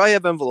 You probably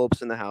have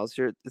envelopes in the house.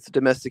 It's a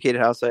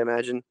domesticated house, I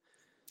imagine.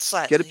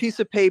 Slightly. Get a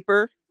piece of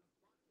paper.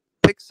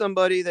 Pick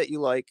somebody that you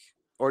like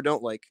or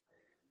don't like.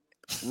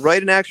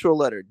 Write an actual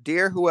letter.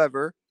 Dear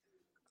whoever.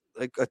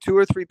 Like a 2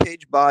 or 3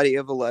 page body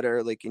of a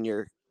letter, like in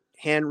your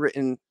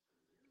handwritten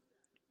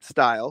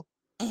style.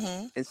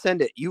 and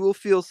send it. You will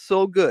feel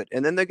so good.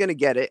 And then they're going to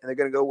get it and they're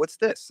going to go, what's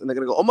this? And they're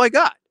going to go, oh my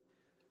God,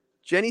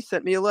 Jenny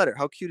sent me a letter.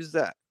 How cute is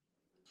that?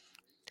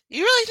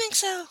 You really think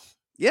so?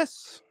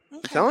 Yes.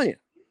 Okay. I'm telling you.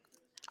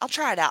 I'll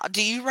try it out.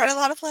 Do you write a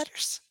lot of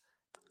letters?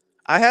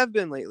 I have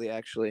been lately,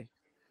 actually.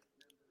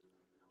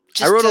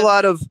 I wrote a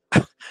lot of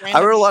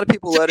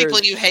people letters.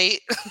 People you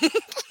hate.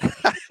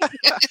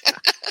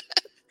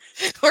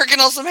 Working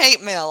on some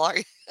hate mail, are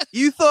you?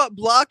 You thought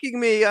blocking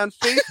me on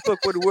Facebook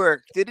would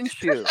work,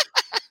 didn't you?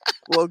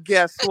 Well,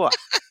 guess what?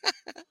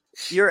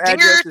 Your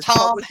address is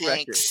public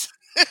record.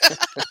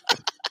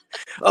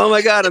 Oh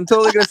my God, I'm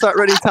totally going to start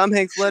writing Tom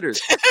Hanks letters.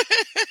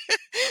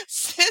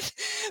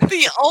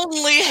 The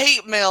only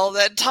hate mail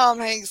that Tom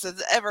Hanks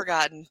has ever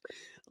gotten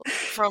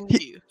from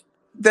you.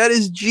 That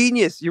is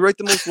genius. You write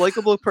the most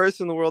likable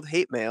person in the world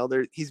hate mail.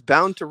 He's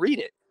bound to read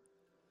it.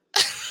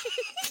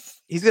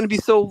 He's going to be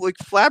so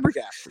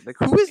flabbergasted. Like,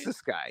 who is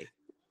this guy?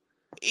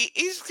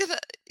 He's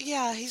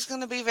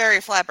going to be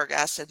very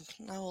flabbergasted,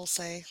 I will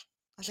say.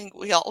 I think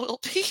we all will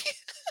be.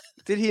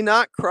 Did he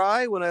not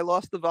cry when I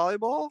lost the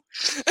volleyball?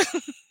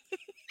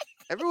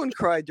 Everyone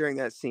cried during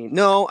that scene.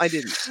 No, I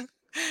didn't.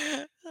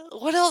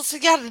 What else he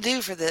got to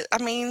do for this? I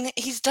mean,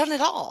 he's done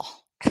it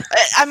all.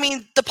 I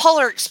mean, the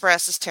Polar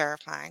Express is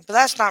terrifying, but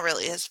that's not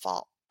really his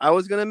fault. I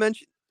was gonna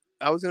mention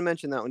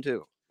that one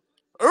too.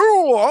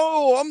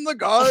 Oh, I'm the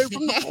guy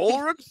from the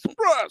Polar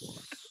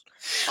Express.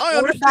 I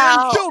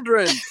understand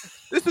children.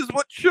 This is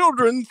what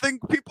children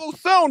think people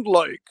sound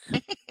like.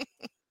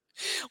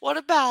 What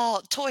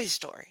about Toy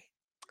Story?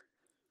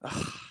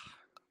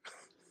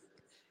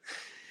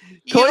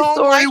 Toy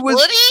Story was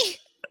Woody?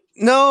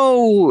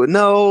 No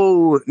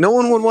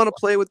one would want to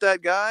play with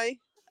that guy.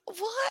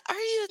 What? Are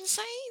you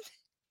insane?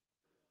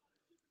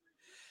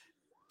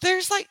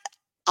 There's a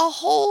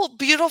whole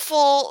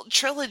beautiful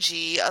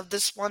trilogy of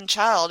this one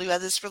child who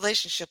had this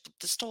relationship with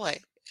this toy.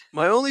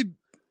 The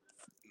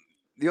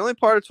only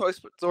part of Toy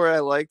Story I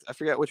liked, I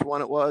forget which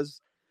one it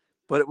was,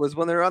 but it was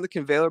when they were on the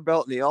conveyor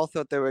belt and they all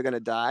thought they were going to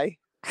die.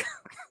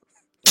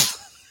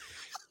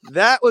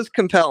 That was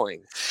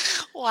compelling.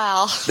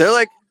 Wow. They're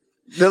like,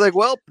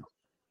 well,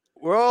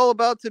 we're all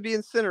about to be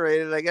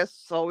incinerated. I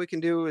guess all we can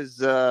do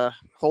is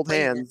hold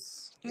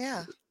hands.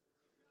 Yeah.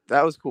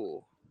 That was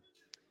cool.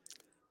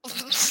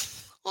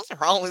 What's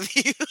wrong with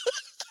you?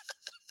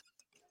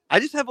 I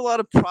just have a lot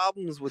of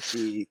problems with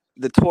the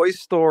Toy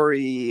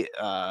Story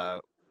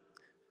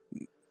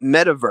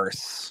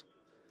metaverse.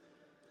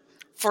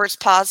 For its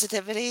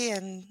positivity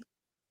and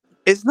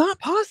it's not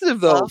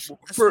positive though.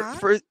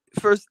 Love?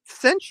 For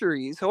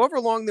centuries, however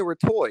long there were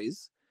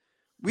toys,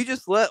 we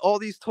just let all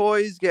these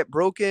toys get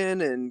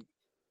broken and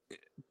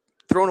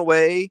thrown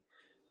away,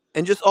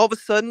 and just all of a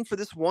sudden for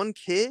this one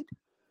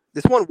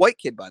white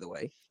kid, by the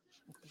way,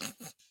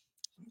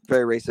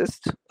 very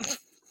racist.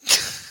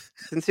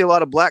 Didn't see a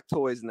lot of black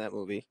toys in that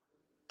movie.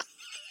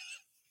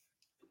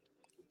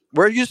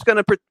 We're just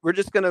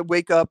gonna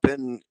wake up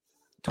and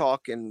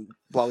talk and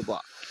blah blah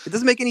blah. It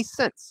doesn't make any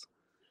sense.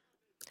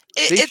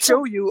 They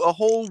show you a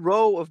whole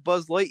row of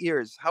Buzz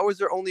Lightyears. How is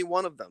there only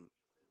one of them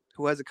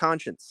who has a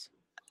conscience?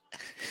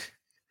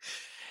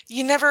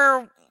 You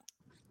never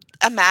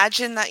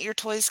imagine that your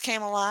toys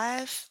came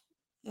alive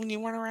when you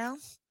weren't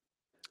around?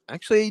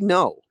 Actually,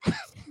 no.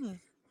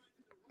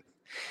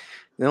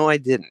 No, I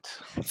didn't.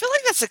 I feel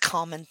like that's a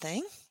common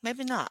thing.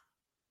 Maybe not.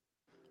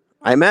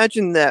 I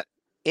imagine that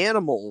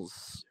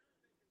animals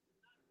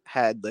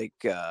had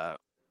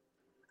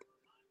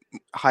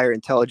higher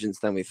intelligence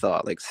than we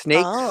thought. Like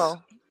snakes.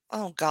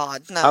 Oh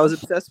God, no. I was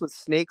obsessed with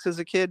snakes as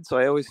a kid, so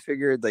I always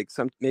figured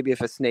maybe if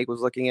a snake was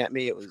looking at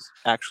me, it was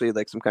actually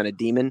some kind of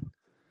demon.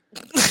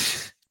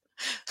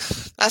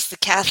 That's the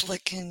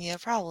Catholic in you,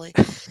 probably.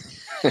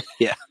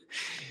 Yeah.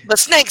 But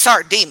snakes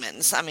aren't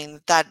demons. I mean,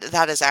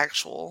 that is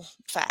actual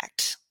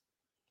fact.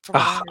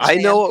 I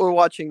know what we're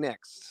watching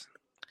next.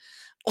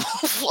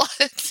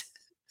 What?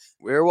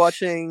 We're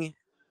watching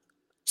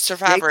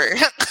Survivor.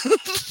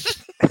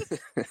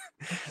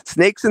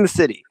 Snakes in the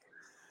City.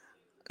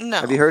 No.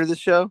 Have you heard of this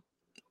show?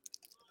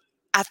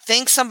 I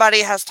think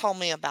somebody has told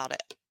me about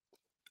it.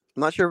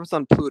 I'm not sure if it's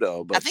on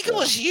Pluto, but I think it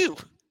was you.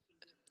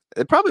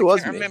 It probably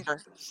was me. I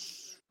remember.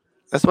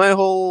 That's my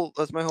whole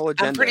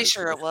agenda. I'm pretty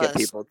sure it was. Get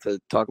people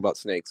to talk about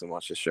snakes and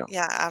watch this show.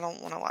 Yeah, I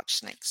don't want to watch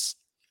snakes.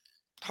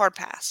 Hard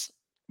pass.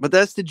 But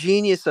that's the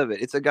genius of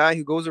it. It's a guy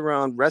who goes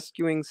around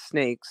rescuing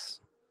snakes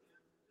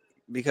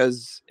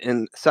because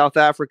in South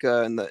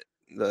Africa in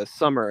the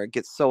summer it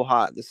gets so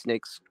hot the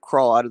snakes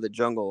crawl out of the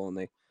jungle and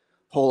they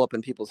hole up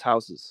in people's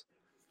houses.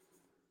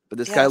 But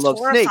this guy loves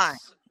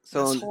snakes.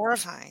 So it's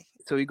horrifying.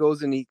 So he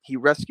goes and he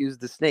rescues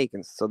the snake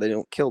and so they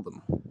don't kill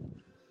them.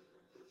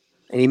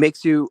 And he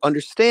makes you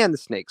understand the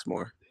snakes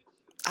more.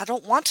 I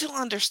don't want to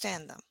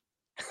understand them.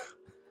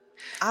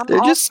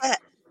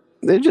 Set.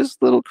 They're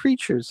just little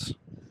creatures.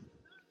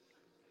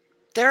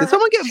 Did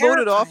someone get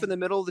voted off in the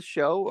middle of the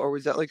show, or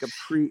was that like a?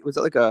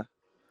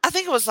 I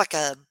think it was like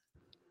a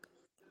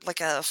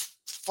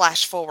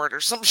flash forward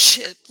or some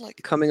shit. Like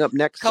coming up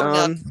next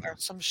or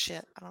some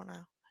shit. I don't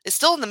know. It's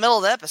still in the middle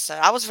of the episode.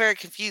 I was very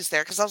confused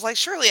there because I was like,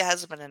 surely it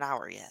hasn't been an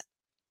hour yet.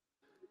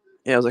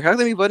 Yeah, I was like, how can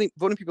they be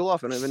voting people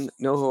off? I don't even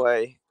know who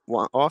I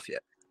want off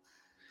yet.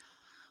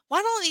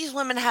 Why don't these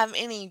women have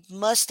any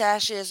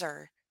mustaches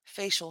or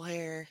facial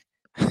hair?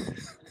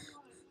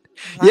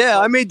 Yeah,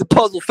 I made the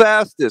puzzle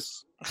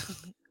fastest.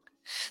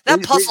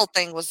 That puzzle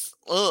thing was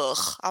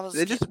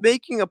They're just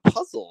making a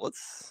puzzle.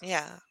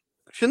 Yeah.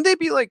 Shouldn't they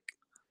be like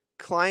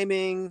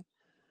climbing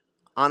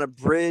on a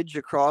bridge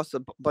across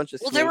a bunch of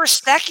snakes? Well, they were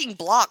stacking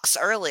blocks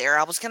earlier.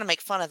 I was going to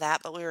make fun of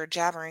that, but we were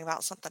jabbering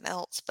about something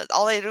else. But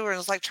all they do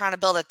was like trying to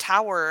build a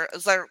tower.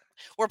 It's like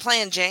we're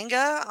playing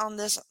Jenga on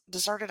this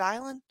deserted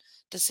island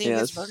to see who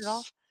gets voted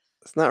off.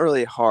 It's not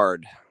really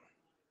hard.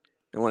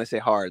 And when I say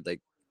hard,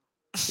 like,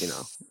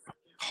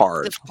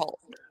 hard. Difficult.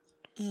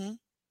 Mm-hmm.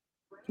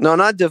 No,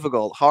 not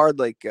difficult. Hard,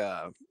 like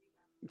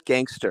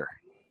gangster.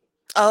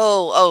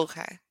 Oh,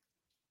 okay.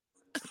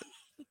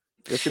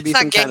 There should be it's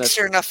some not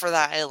gangster enough for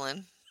that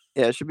island.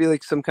 Yeah, it should be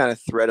like some kind of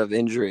threat of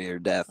injury or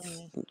death.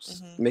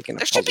 Mm-hmm. Making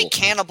there should be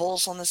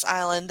cannibals on this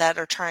island that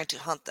are trying to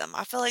hunt them.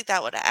 I feel like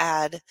that would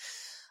add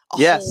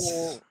a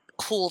whole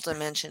cool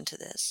dimension to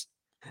this.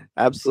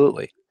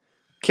 Absolutely.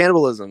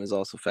 Cannibalism is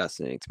also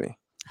fascinating to me.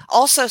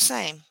 Also,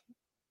 same.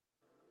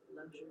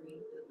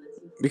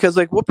 Because,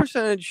 like, what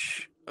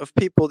percentage of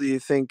people do you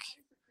think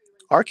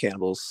are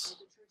cannibals?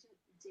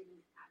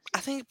 I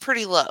think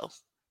pretty low.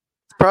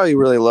 It's probably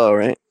really low,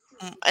 right?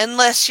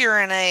 Unless you're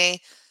in a,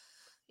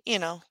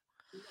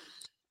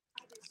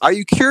 Are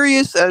you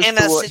curious as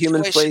to what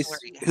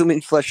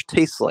human flesh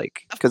tastes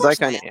like? Because I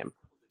kind of am.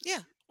 Yeah,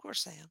 of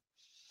course I am.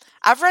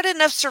 I've read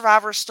enough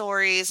survivor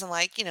stories and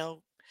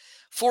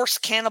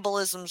forced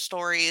cannibalism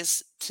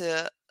stories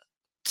to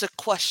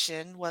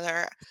question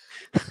whether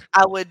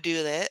I would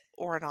do that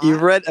or not. You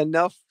read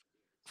enough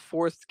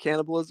forced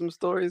cannibalism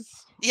stories?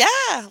 Yeah,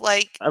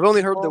 I've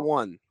only heard the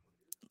one.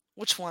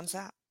 Which one's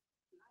that?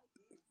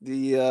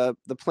 The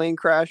plane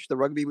crash, the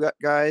rugby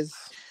guys.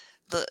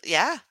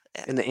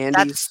 In the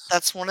Andes.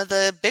 That's one of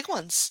the big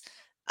ones.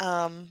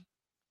 And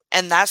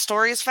that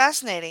story is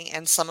fascinating.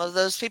 And some of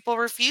those people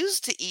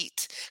refused to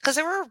eat because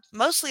they were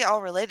mostly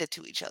all related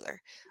to each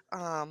other.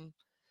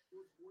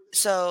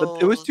 So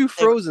but it was too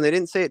frozen. They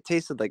didn't say it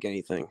tasted like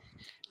anything.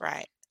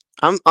 Right.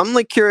 I'm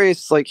like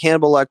curious, like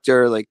Hannibal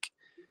Lecter, like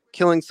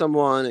killing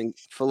someone and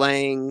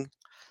filleting.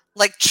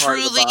 Like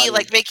truly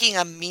like making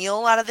a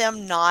meal out of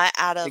them, not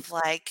out of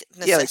necessity.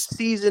 Yeah, like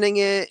seasoning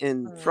it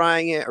and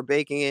frying it or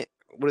baking it.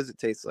 What does it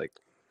taste like?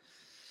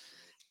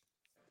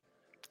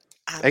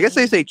 I guess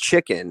they say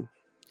chicken.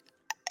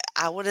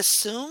 I would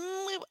assume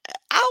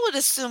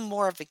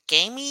more of a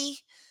gamey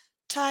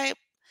type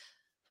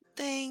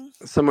thing.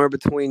 Somewhere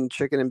between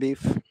chicken and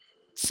beef.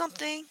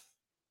 Something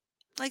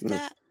like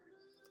that.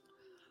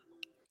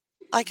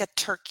 Like a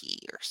turkey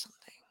or something.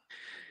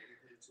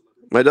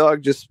 My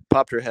dog just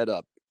popped her head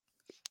up.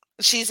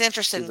 She's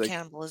interested in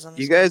cannibalism.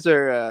 You guys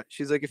are,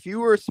 she's like, if you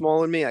were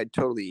smaller than me, I'd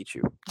totally eat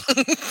you.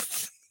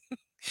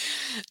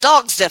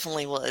 Dogs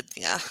definitely would.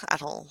 Yeah, I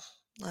don't.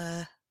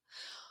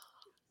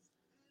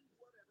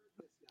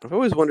 I've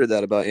always wondered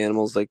that about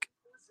animals. Like,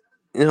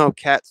 you know how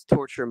cats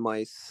torture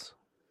mice?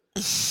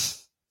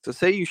 So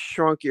say you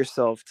shrunk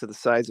yourself to the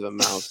size of a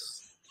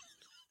mouse.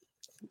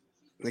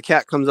 The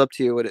cat comes up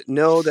to you. Would it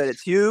know that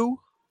it's you?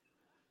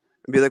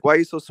 And be like, why are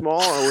you so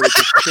small? Or would it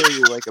just kill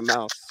you like a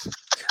mouse?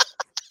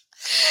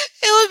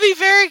 It would be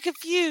very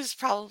confused,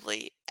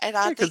 probably. And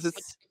I think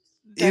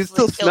you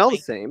still smell the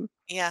same.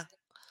 Yeah.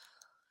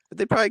 But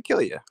they'd probably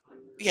kill you.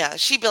 Yeah,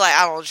 she'd be like,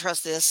 I don't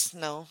trust this.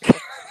 No.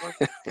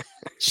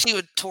 She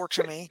would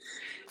torture me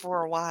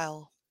for a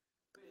while.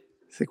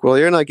 It's like, well,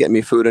 you're not getting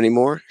me food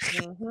anymore.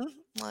 Mm-hmm.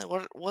 Like,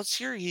 what's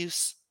your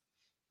use?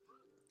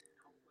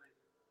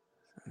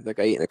 Like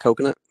I eating a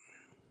coconut?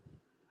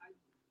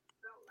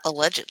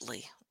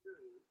 Allegedly.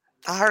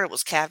 I heard it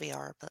was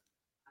caviar, but.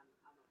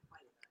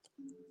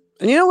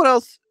 And you know what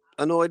else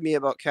annoyed me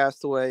about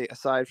Castaway,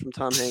 aside from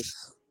Tom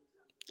Hanks?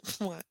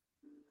 What?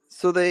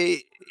 So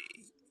they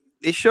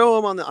show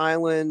him on the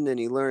island, and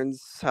he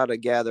learns how to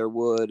gather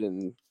wood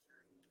and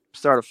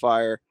start a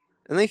fire.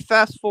 And they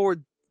fast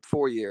forward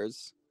 4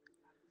 years,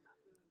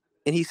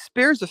 and he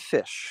spears a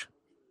fish.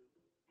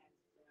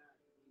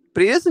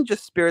 But he doesn't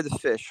just spare the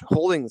fish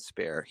holding the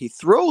spear. He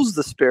throws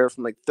the spear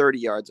from like 30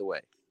 yards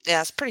away. Yeah,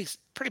 it's pretty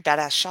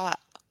badass shot.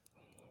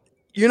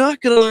 You're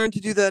not going to learn to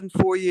do that in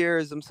 4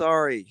 years. I'm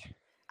sorry.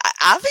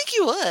 I think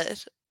you would.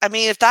 I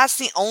mean, if that's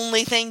the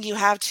only thing you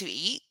have to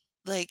eat,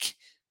 like,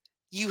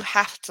 you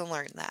have to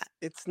learn that.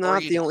 It's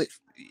not the only.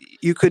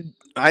 You could.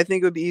 I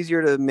think it would be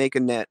easier to make a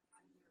net,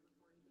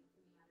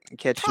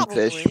 catch some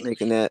fish,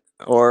 make a net,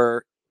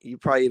 or you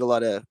probably eat a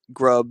lot of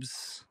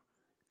grubs.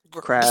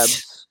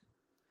 Crabs,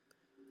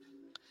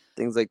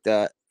 things like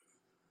that.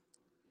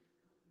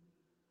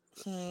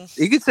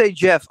 You could say,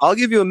 Jeff, I'll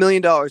give you $1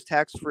 million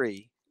tax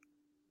free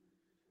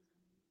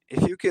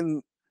if you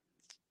can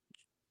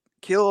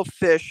kill a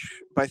fish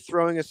by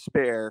throwing a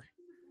spear.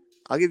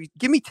 I'll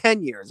give me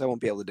 10 years. I won't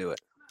be able to do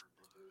it.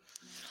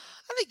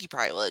 I think you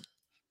probably would.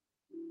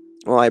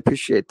 Well, I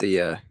appreciate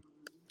the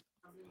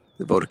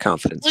the vote of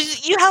confidence. Well,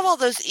 you have all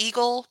those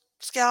Eagle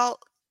Scout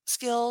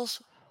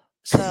skills,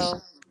 so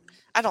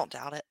I don't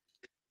doubt it.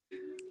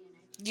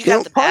 You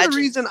got the part of the badges.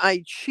 reason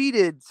I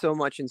cheated so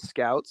much in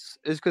Scouts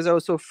is because I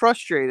was so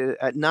frustrated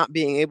at not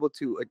being able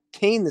to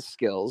attain the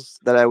skills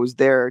that I was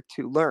there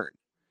to learn.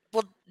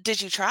 Well,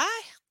 did you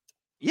try?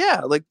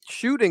 Yeah, like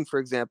shooting, for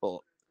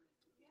example.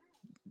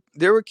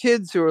 There were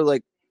kids who were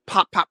like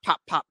pop, pop,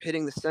 pop, pop,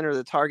 hitting the center of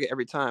the target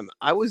every time.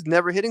 I was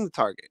never hitting the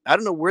target. I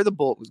don't know where the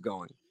bullet was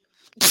going.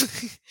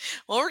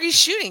 What were you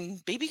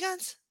shooting? BB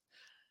guns?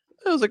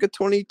 It was like a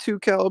 22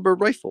 caliber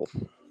rifle.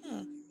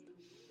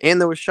 And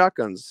there was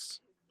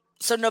shotguns.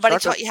 So nobody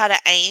taught you how to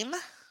aim?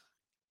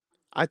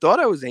 I thought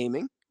I was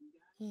aiming.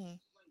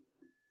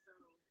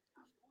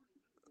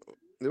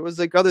 There was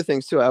like other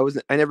things too.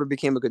 I never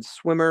became a good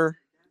swimmer.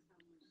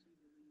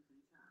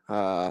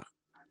 I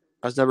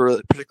was never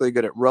really particularly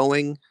good at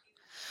rowing.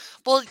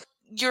 Well,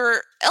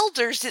 your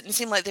elders didn't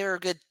seem like they were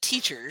good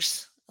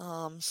teachers.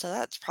 So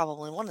that's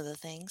probably one of the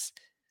things.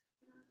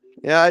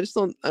 Yeah, I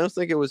don't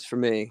think it was for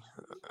me.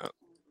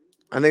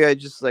 I think I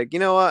just like, you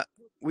know what?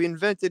 We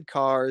invented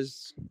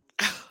cars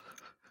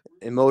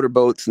and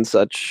motorboats and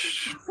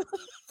such.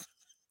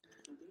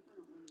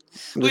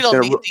 We don't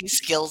need these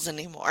skills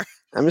anymore.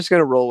 I'm just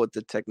gonna roll with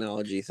the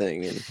technology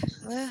thing,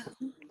 and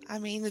I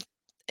mean,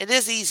 it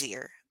is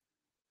easier.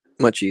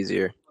 Much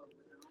easier.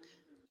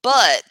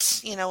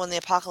 But when the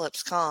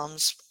apocalypse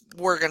comes,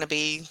 we're gonna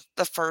be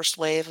the first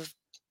wave of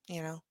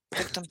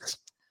victims.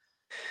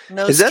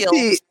 No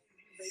skills.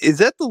 Is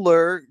that the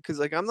lure? Because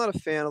like I'm not a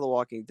fan of The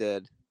Walking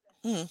Dead.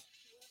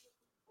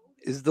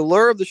 Is the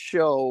lure of the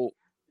show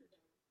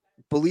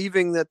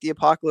believing that the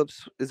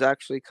apocalypse is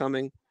actually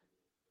coming,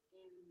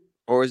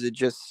 or is it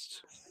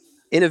just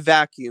in a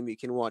vacuum you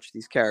can watch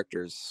these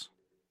characters?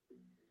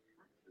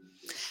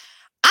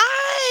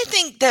 I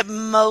think that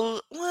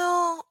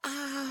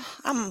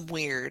I'm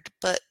weird,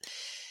 but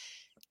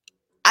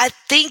I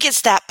think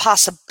it's that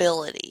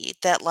possibility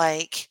that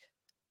like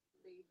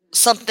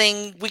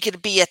something we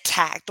could be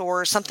attacked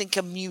or something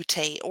can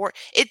mutate, or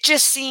it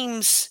just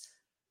seems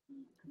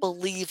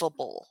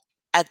believable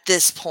at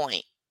this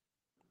point.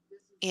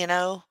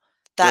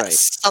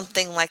 That's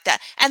something like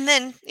that. And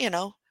then,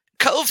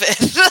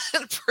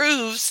 COVID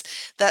proves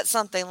that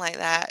something like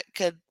that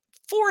could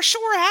for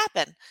sure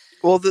happen.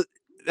 Well,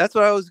 that's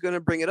what I was going to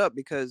bring it up,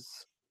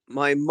 because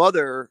my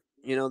mother,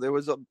 there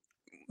was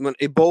when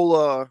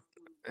Ebola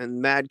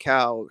and mad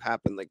cow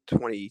happened like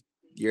 20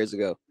 years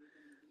ago.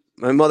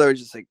 My mother was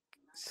just like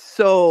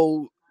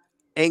so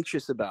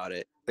anxious about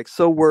it, like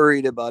so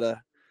worried about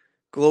a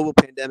global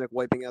pandemic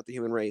wiping out the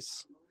human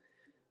race.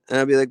 And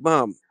I'd be like,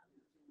 Mom,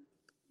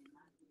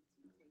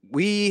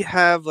 we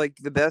have like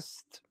the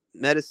best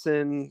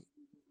medicine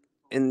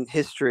in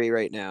history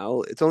right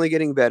now. It's only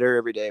getting better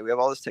every day. We have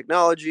all this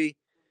technology.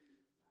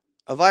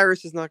 A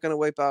virus is not going to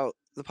wipe out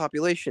the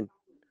population.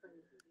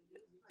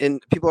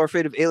 And people are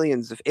afraid of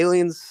aliens. If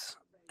aliens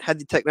had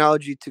the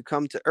technology to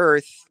come to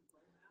Earth,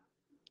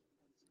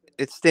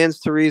 it stands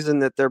to reason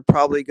that they're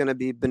probably going to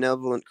be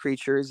benevolent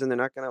creatures, and they're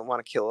not going to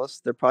want to kill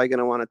us. They're probably going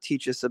to want to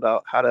teach us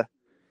about how to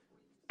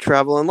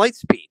travel in light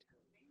speed.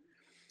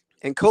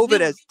 And COVID,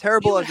 as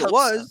terrible as it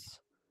was,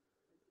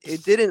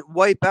 it didn't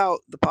wipe out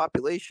the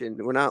population.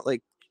 We're not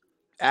like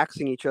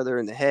axing each other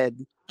in the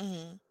head. You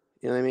know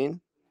what I mean?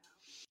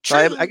 So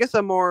I guess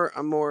I'm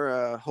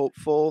more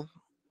hopeful.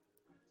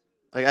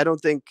 Like, I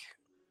don't think.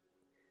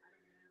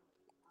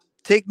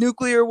 Take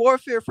nuclear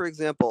warfare, for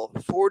example.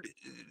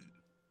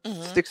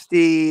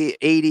 60,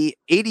 80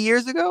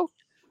 years ago.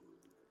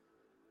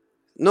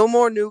 No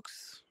more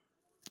nukes.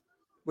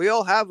 We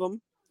all have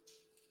them.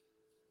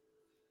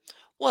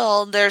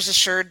 Well, there's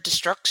assured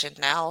destruction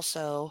now,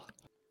 so.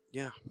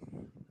 Yeah.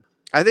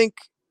 I think,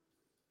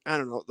 I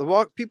don't know.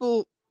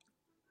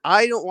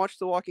 I don't watch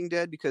The Walking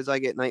Dead because I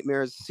get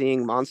nightmares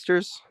seeing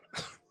monsters.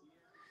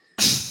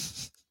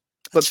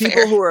 But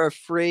people who are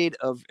afraid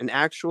of an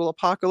actual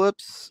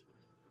apocalypse,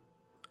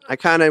 I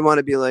kind of want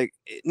to be like,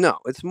 no,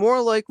 it's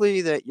more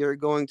likely that you're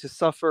going to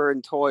suffer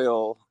and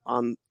toil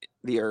on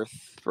the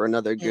earth for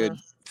another good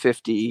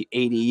 50,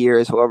 80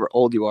 years, however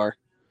old you are.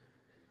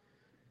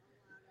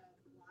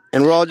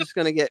 And we're all just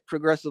going to get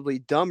progressively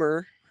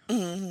dumber.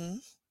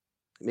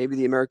 Maybe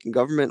the American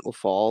government will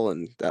fall,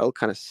 and that'll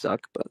kind of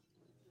suck. But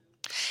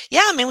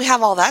yeah, I mean, we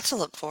have all that to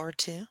look forward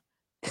to.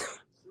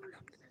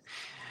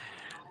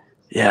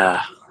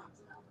 Yeah.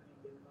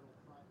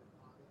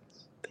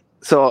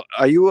 So,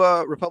 are you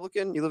a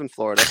Republican? You live in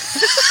Florida.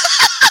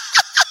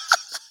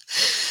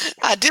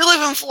 I do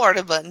live in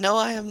Florida, but no,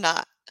 I am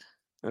not.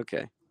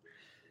 Okay.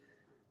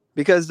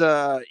 Because,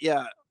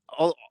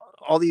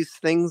 all these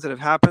things that have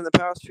happened in the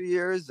past few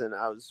years, and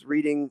I was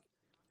reading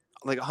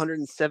like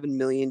 107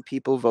 million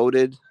people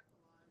voted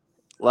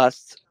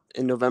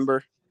in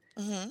November.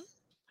 And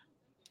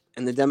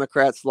the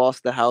Democrats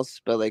lost the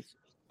House by like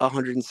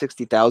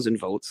 160,000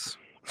 votes.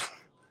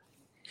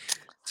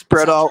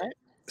 Spread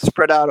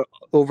out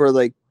over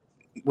like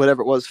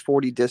whatever it was,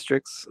 40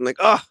 districts. I'm like,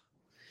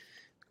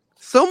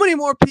 so many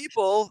more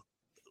people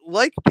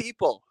like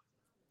people.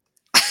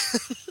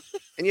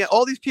 And yet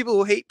all these people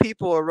who hate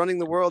people are running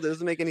the world. It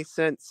doesn't make any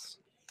sense.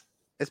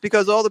 It's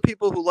because all the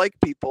people who like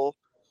people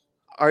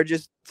are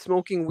just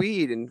smoking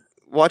weed and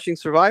watching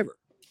Survivor.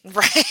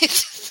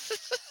 Right.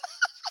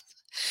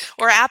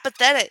 We're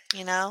apathetic,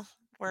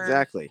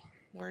 Exactly.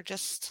 We're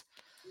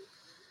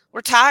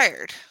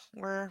tired.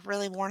 We're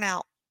really worn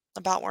out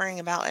about worrying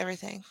about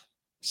everything.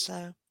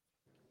 So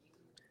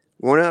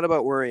Worn out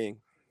about worrying.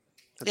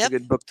 That's a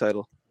good book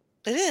title.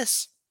 It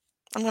is.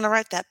 I'm going to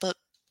write that book.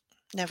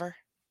 Never.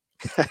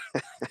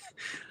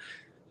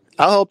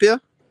 I'll help you.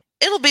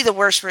 It'll be the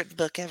worst written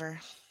book ever.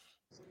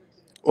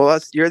 Well,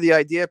 you're the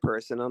idea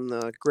person. I'm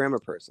the grammar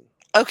person.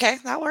 Okay,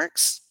 that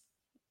works.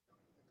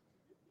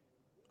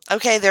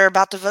 Okay, they're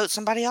about to vote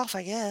somebody off,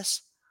 I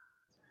guess.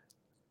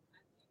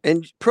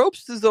 And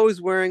Probst is always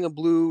wearing a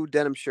blue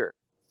denim shirt.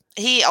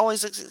 He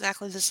always looks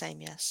exactly the same,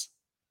 yes.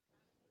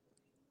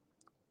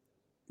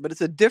 But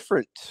it's a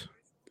different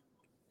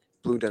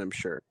blue denim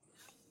shirt.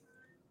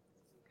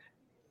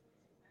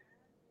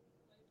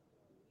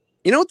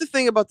 You know what the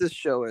thing about this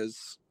show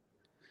is?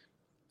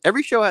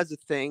 Every show has a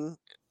thing,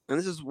 and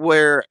this is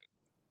where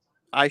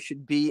I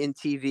should be in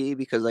TV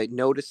because I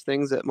notice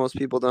things that most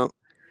people don't.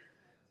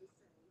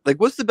 Like,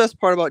 what's the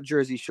best part about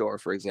Jersey Shore,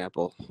 for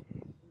example?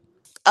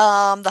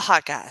 The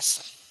hot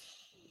guys.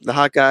 The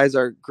hot guys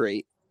are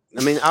great.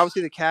 I mean,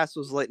 obviously the cast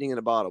was lightning in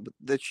a bottle, but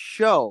the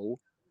show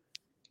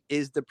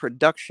is the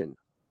production.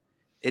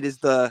 It is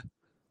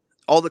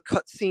all the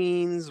cut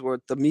scenes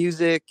with the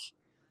music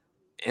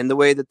and the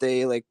way that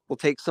they will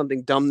take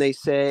something dumb they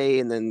say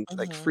and then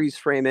freeze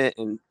frame it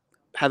and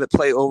have it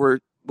play over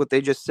what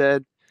they just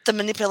said. The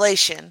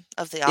manipulation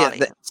of the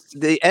audience.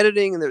 The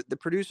editing and the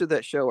producer of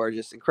that show are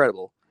just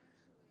incredible.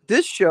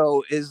 This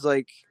show is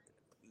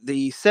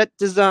the set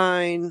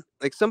design,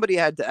 somebody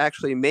had to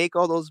actually make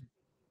all those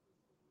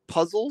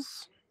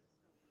puzzles.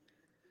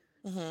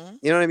 Mm-hmm.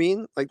 You know what I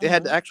mean? They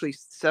had to actually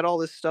set all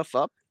this stuff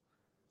up.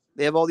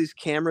 They have all these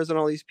cameras and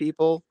all these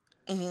people.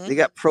 Mm-hmm. They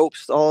got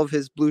Probst all of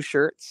his blue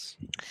shirts.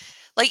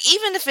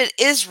 Even if it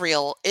is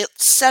real,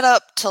 it's set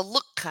up to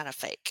look kind of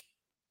fake.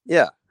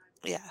 Yeah.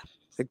 Yeah.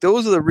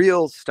 Those are the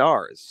real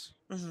stars.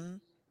 Mm-hmm.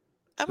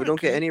 Who don't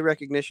get any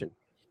recognition.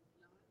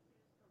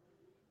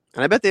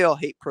 And I bet they all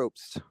hate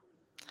Probst.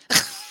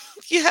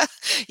 Yeah,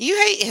 you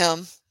hate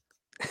him.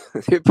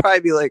 They'd probably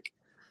be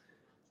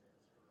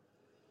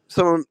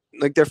someone,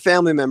 their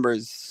family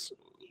members,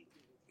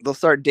 they'll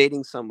start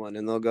dating someone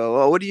and they'll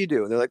go, "Oh, what do you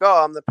do?" And they're like,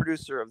 "Oh, I'm the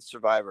producer of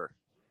Survivor."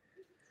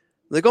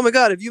 Like, "Oh my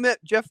God, have you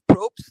met Jeff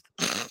Probst?"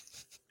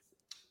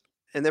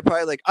 And they're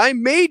probably like, "I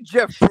made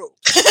Jeff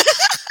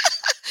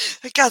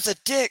Probst." That guy's a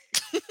dick.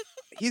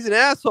 He's an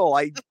asshole.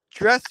 I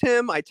dress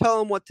him. I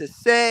tell him what to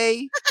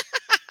say.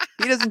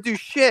 He doesn't do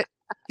shit.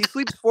 He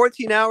sleeps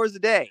 14 hours a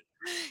day.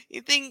 You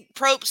think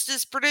Probst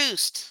is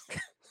produced?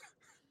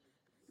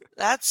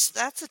 That's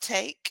a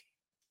take.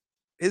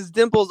 His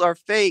dimples are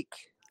fake.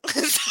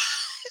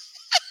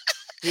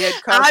 He had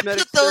cosmetic I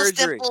put those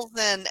surgery. dimples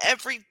in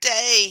every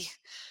day.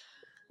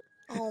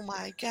 Oh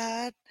my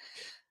God.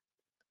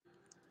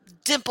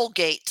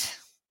 Dimplegate.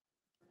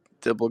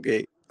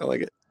 Dimplegate. I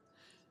like it.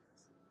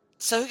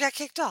 So who got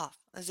kicked off?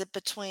 Is it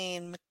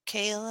between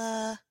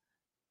Michaela?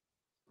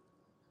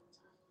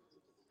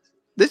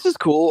 This is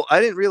cool. I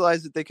didn't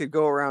realize that they could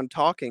go around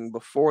talking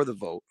before the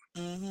vote.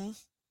 Mm-hmm.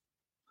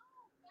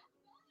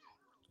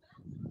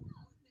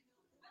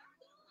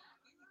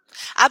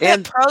 I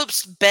bet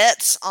Probst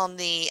bets on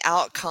the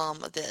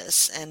outcome of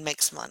this and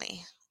makes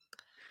money.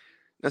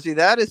 Now, see,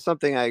 that is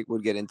something I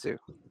would get into.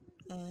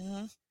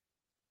 Mm-hmm.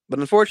 But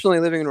unfortunately,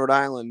 living in Rhode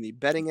Island, the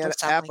betting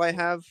app I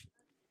have,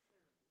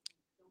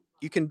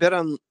 you can bet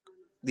on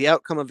the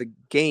outcome of a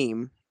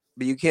game,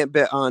 but you can't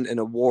bet on an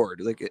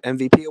award, like an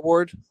MVP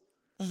award.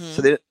 Mm-hmm.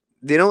 So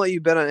they don't let you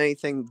bet on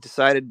anything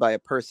decided by a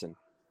person.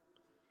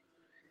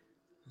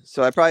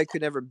 So I probably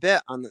could never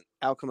bet on the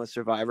outcome of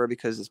Survivor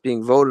because it's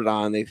being voted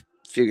on. They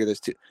figure there's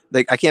two.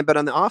 I can't bet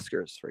on the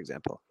Oscars, for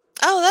example.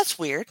 Oh, that's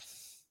weird.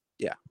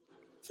 Yeah.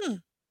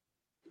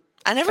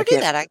 I never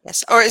did that, I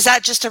guess. Or is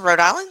that just a Rhode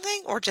Island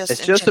thing, or just?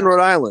 It's just in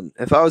Rhode Island.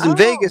 If I was in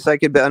Vegas, I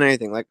could bet on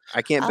anything.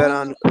 I can't bet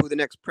on who the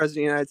next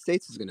president of the United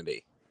States is going to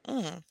be.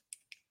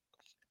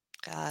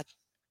 God,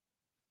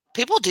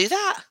 people do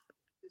that.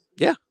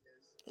 Yeah.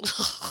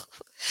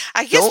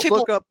 I guess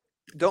people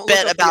don't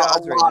bet look up about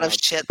a lot of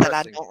shit shit that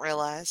I don't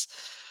realize.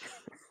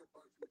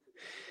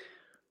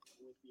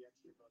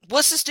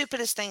 What's the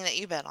stupidest thing that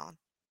you bet on?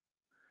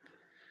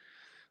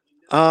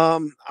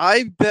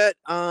 I bet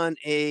on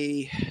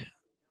a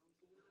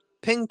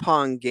ping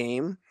pong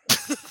game.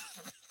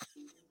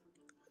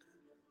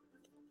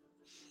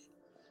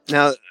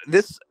 Now,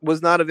 this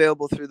was not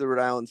available through the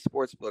Rhode Island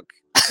Sportsbook.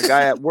 A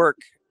guy at work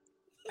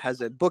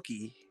has a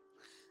bookie.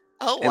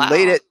 Oh, and wow.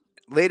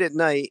 late at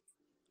night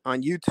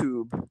on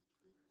YouTube,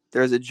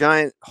 there's a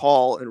giant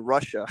hall in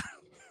Russia.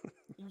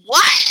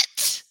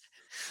 What?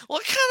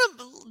 What kind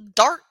of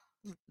dark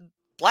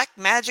black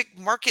magic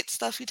market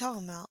stuff you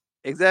talking about?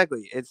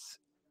 Exactly. It's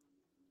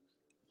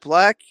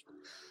black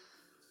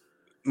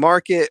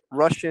market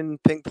Russian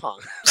ping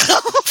pong.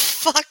 Oh,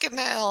 fucking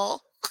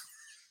hell.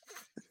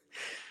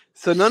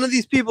 So none of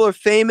these people are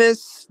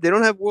famous. They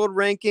don't have world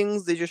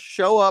rankings. They just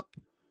show up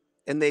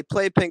and they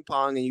play ping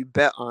pong, and you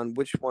bet on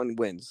which one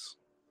wins.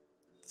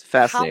 It's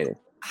fascinating.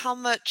 How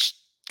much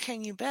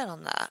can you bet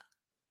on that?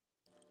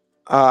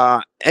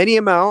 Any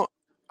amount.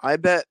 I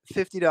bet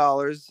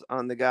 $50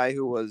 on the guy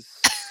who was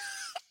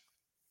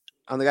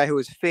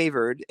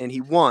favored, and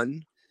he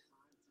won.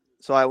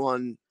 So I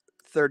won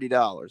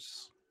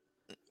 $30,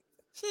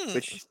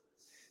 which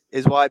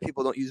is why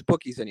people don't use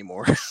bookies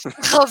anymore.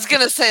 I was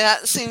gonna say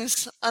that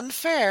seems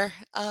unfair.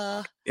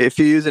 If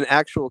you use an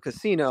actual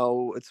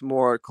casino, it's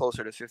more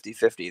closer to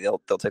 50-50. They'll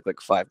take like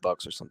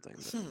 $5 or something.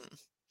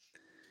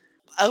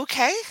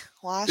 Okay.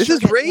 Well, this is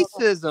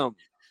racism.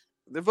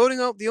 They're voting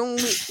out the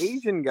only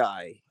Asian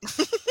guy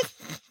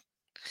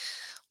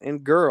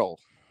and girl.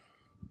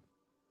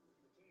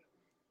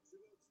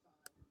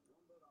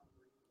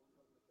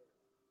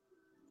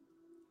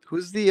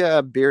 Who's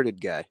the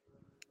bearded guy?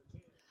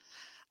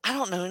 I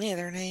don't know any of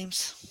their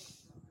names.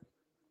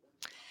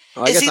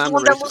 Oh, is he the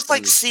one that looks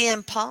like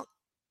CM Punk?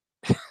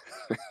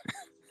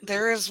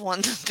 There is one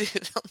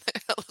dude on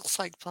there that looks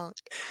like Punk.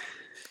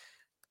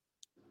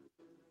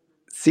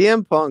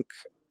 CM Punk.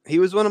 He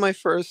was one of my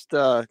first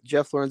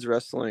Jeff Learns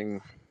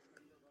Wrestling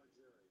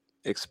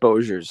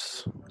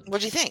exposures.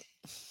 What'd you think?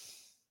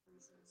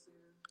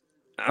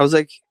 I was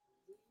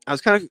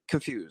kind of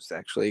confused,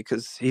 actually,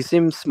 because he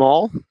seemed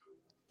small.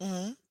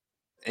 Mm-hmm.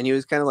 And he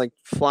was kind of like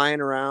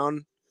flying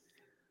around,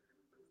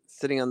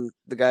 sitting on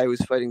the guy who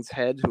was fighting's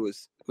head, who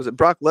was it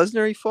Brock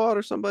Lesnar he fought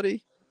or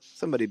somebody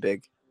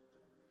big?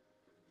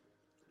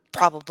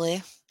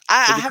 Probably.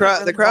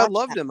 The crowd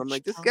loved him. I'm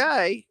like, this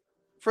guy,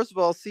 first of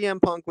all,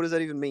 CM Punk, what does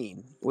that even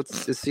mean?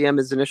 Is CM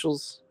his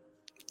initials?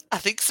 I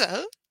think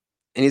so.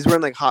 And he's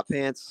wearing like hot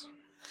pants.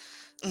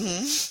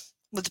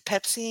 Mm-hmm. With the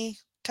Pepsi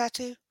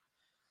tattoo?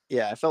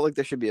 Yeah, I felt like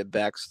there should be a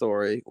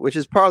backstory, which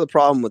is part of the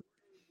problem with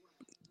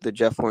the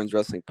Jeff Learns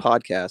Wrestling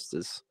podcast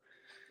is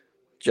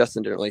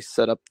Justin didn't really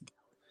set up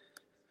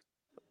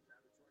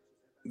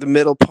the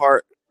middle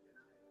part.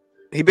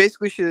 He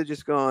basically should have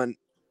just gone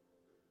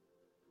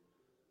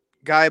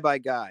guy by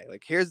guy.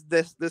 Like, here's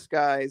this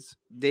guy's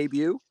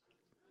debut.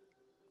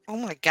 Oh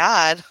my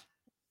God.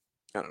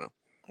 I don't know.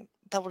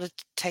 That would have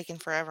taken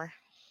forever.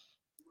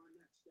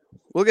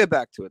 We'll get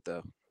back to it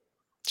though.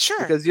 Sure.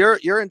 Because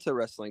you're into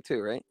wrestling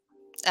too, right?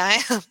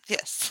 I am,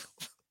 yes.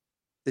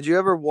 Did you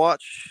ever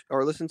watch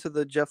or listen to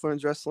the Jeff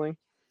Learns Wrestling?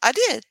 I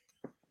did.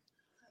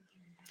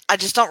 I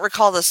just don't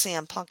recall the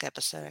CM Punk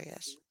episode, I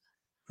guess.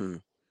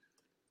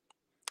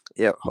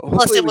 Yeah,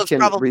 Plus, it was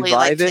probably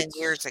like 10 it.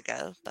 years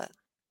ago, but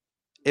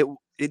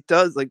it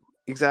does, like,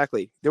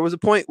 exactly. There was a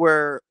point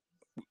where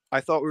I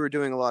thought we were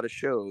doing a lot of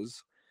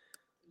shows,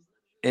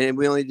 and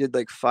we only did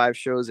like 5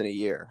 shows in a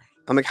year.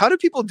 I'm like, how do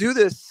people do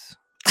this?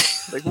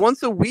 Like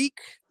once a week,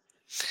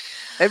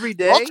 every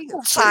day,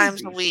 multiple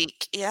times a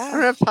week. Yeah, I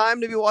don't have time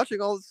to be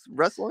watching all this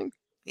wrestling.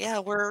 Yeah,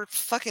 we're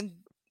fucking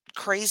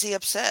crazy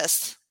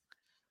obsessed.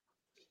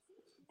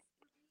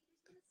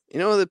 You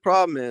know, the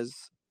problem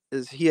is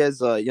he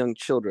has young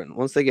children.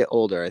 Once they get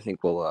older, I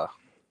think we'll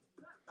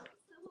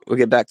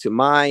get back to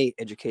my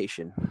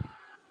education.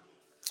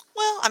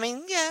 Well, I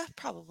mean, yeah,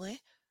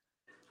 probably.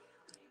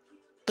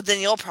 But then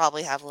you'll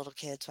probably have little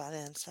kids by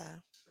then, so.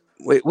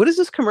 Wait, what is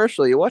this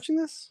commercial? Are you watching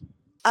this?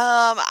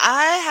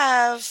 I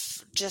have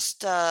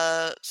just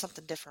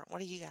something different.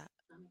 What do you got?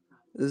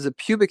 This is a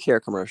pubic hair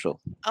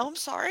commercial. Oh, I'm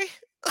sorry.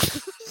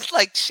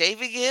 Like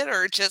shaving it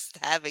or just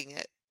having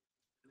it?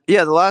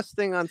 Yeah, the last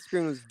thing on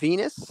screen was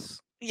Venus.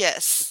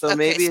 Yes. So okay,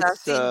 maybe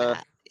so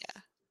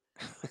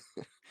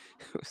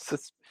it's yeah.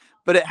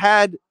 But it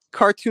had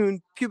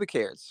cartoon pubic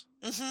hairs.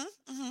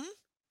 Mm-hmm.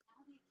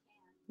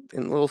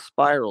 In little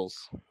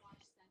spirals.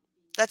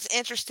 That's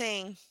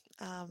interesting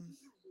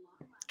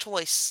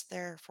choice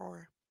there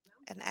for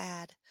an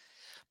ad.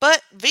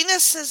 But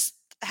Venus has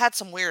had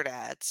some weird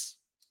ads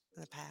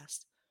in the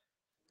past.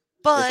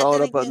 But they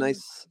followed up a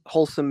nice,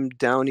 wholesome,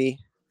 downy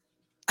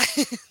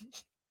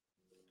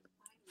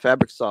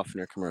fabric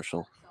softener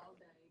commercial.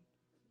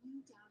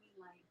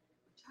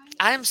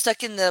 I'm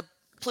stuck in the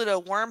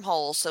Pluto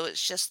wormhole, so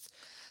it's just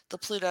the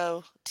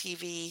Pluto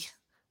TV.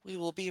 We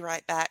will be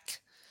right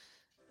back.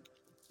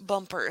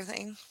 Bumper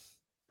thing.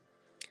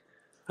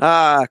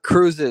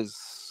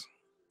 Cruises.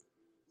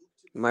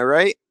 Am I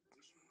right?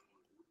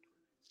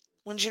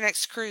 When's your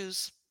next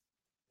cruise?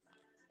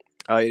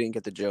 Oh, you didn't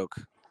get the joke.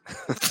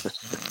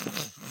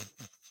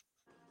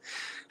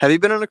 Have you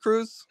been on a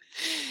cruise?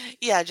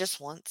 Yeah, just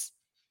once.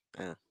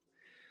 Yeah.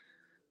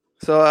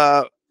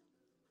 So,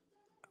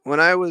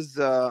 when I was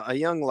a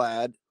young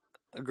lad,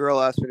 a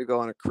girl asked me to go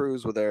on a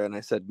cruise with her, and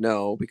I said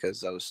no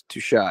because I was too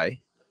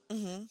shy.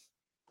 Mm-hmm.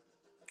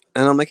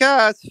 And I'm like,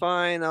 it's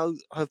fine. I'll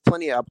have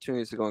plenty of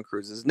opportunities to go on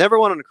cruises. Never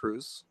went on a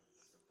cruise.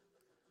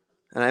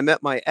 And I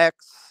met my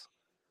ex,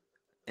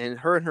 and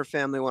her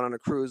family went on a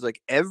cruise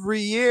like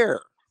every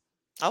year.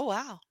 Oh,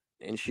 wow.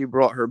 And she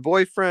brought her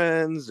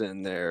boyfriends,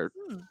 and her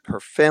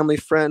family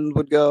friend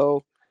would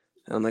go.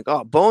 And I'm like,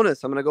 oh,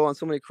 bonus. I'm going to go on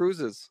so many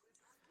cruises.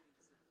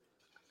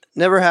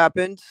 Never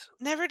happened.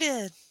 Never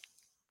did.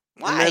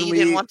 Why? And then You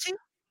didn't want to?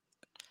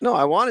 No,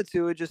 I wanted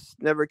to. It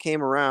just never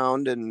came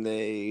around.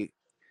 And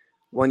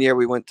one year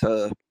we went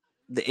to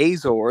the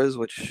Azores,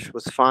 which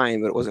was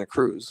fine, but it wasn't a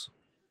cruise.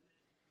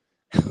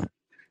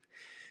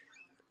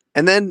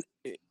 And then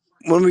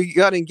when we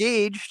got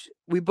engaged,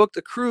 we booked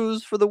a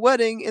cruise for the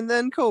wedding, and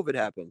then COVID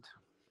happened.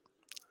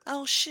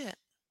 Oh, shit.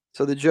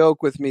 So the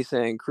joke with me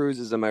saying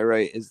cruises, am I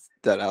right, is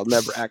that I'll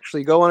never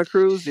actually go on a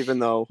cruise, even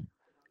though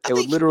it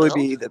would literally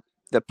be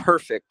the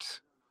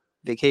perfect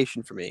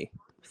vacation for me.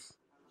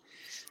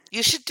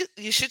 You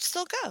should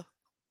still go.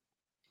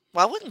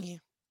 Why wouldn't you?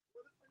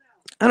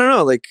 I don't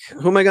know. Like,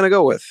 who am I going to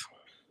go with?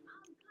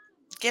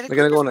 Get a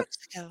group of friends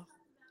to go.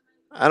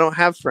 I don't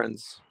have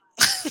friends.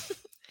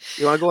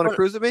 You want to go on a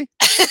cruise with me?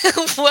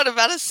 What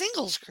about a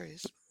singles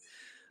cruise?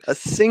 A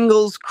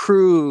singles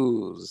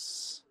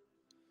cruise.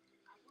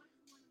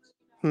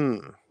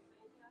 Can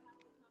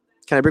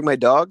I bring my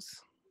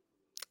dogs?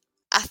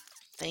 I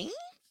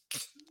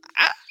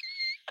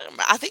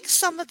think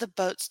some of the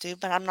boats do,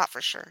 but I'm not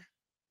for sure.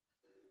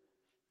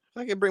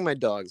 If I can bring my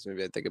dogs,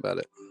 maybe I'd think about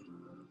it.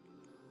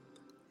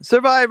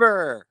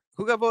 Survivor.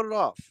 Who got voted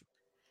off?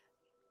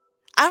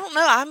 I don't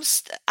know.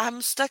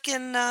 I'm stuck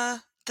in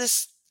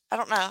this. I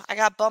don't know. I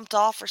got bumped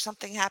off or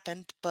something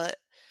happened, but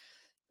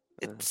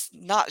it's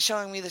not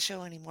showing me the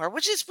show anymore,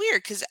 which is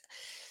weird because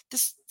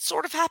this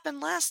sort of happened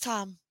last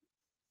time.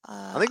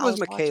 I think it was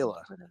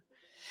Michaela.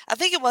 I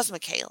think it was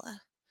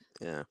Michaela.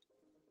 Yeah.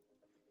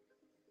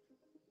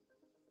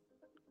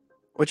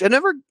 Which I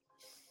never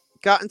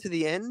gotten to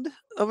the end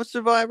of a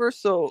Survivor.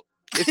 So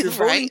if you're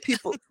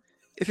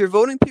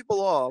voting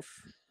people off,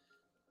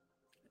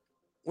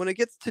 when it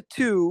gets to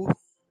 2,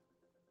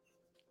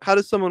 how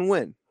does someone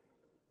win?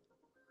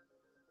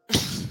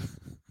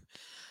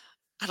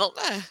 I don't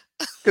know.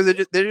 Because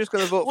they're just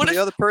going to vote for the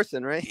other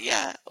person, right?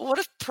 Yeah. What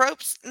if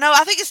Probst? No,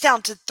 I think it's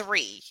down to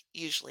 3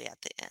 usually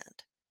at the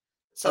end.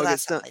 So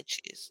that's how they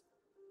choose.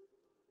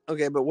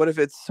 Okay, but what if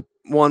it's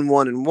 1,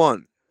 1, and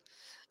 1?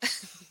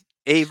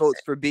 A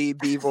votes for B,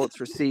 B votes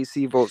for C,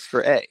 C votes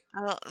for A.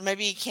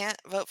 Maybe you can't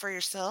vote for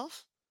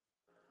yourself?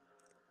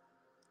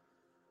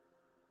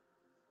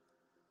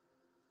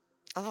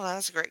 I don't know.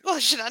 That's a great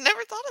question. I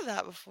never thought of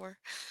that before.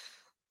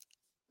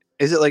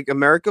 Is it like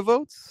America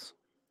votes?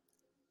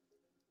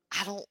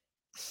 I don't.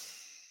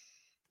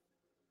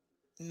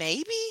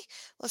 Maybe?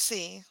 Let's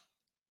see.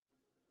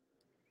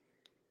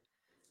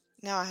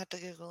 Now I have to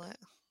Google it.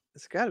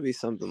 It's got to be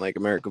something like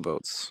America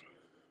votes.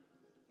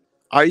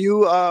 Are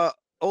you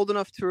old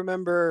enough to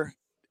remember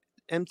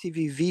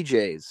MTV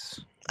VJs?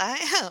 I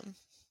am.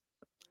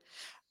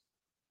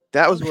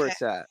 That was where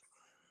it's at.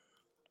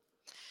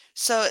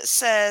 So it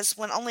says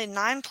when only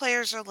 9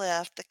 players are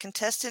left, the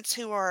contestants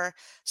who are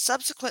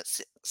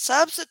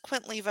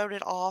subsequently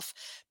voted off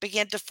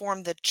begin to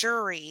form the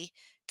jury,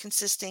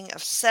 consisting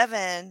of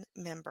 7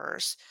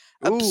 members,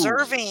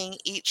 observing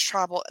each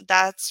tribal.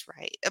 That's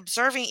right,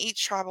 observing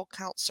each tribal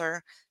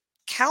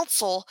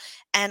council,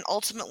 and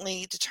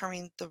ultimately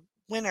determining the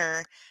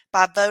winner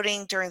by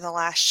voting during the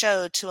last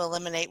show to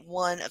eliminate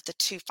one of the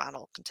 2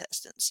 final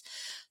contestants.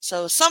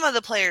 So some of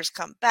the players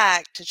come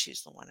back to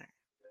choose the winner.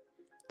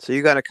 So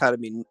you got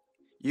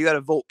to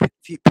vote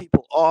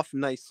people off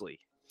nicely.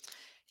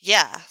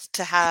 Yeah,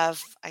 to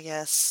have, I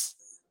guess.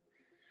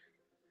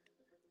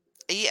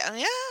 Yeah.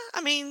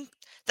 I mean,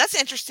 that's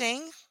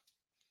interesting.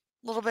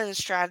 A little bit of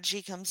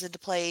strategy comes into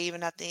play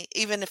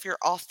even if you're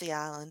off the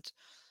island.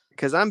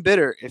 Because I'm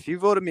bitter. If you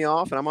voted me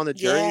off and I'm on the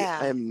jury,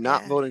 I am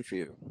not voting for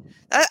you.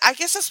 I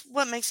guess that's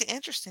what makes it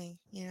interesting,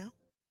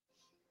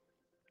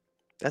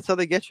 That's how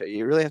they get you.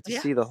 You really have to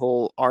see the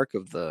whole arc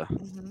of the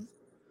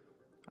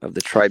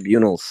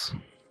tribunals.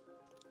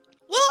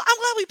 Well, I'm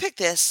glad we picked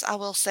this. I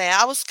will say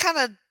I was kind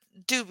of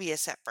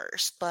dubious at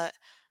first, but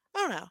I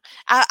don't know.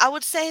 I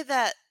would say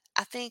that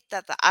I think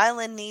that the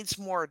island needs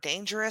more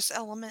dangerous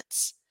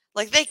elements.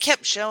 Like they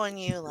kept showing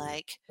you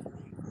like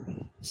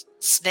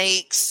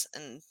snakes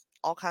and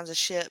all kinds of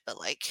shit, but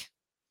like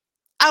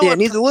it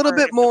needs a little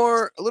bit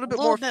more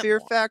fear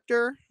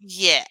factor.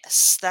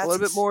 Yes, that's a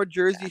little bit more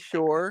Jersey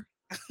Shore.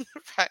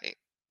 Right.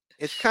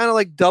 It's kind of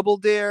like Double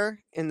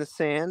Dare in the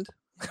sand.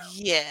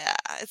 Yeah,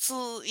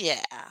 You're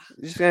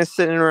just kind of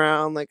sitting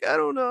around like, I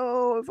don't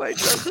know if I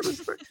trust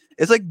this person.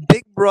 It's like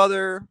Big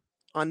Brother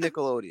on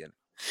Nickelodeon.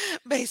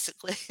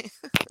 Basically.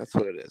 That's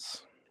what it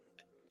is.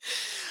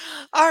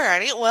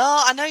 Alrighty.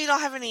 Well, I know you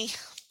don't have any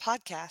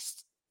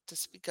podcasts to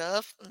speak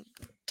of and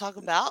talk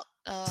about.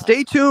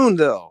 Stay tuned,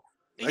 though.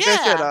 Like I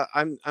said,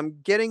 I'm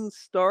getting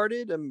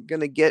started. I'm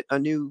gonna get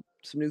some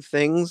new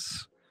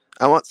things.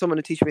 I want someone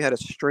to teach me how to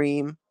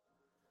stream.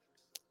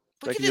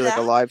 So I can do like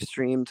a live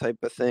stream type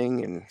of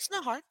thing, and it's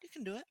not hard. You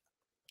can do it.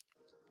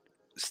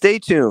 Stay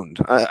tuned.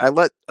 I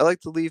like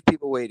to leave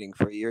people waiting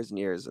for years and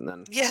years, and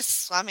then.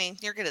 Yes, I mean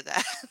you're good at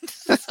that.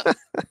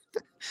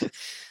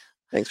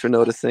 Thanks for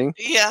noticing.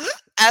 Yeah.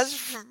 as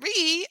for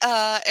me,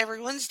 every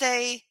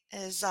Wednesday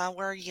is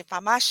where you can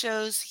find my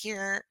shows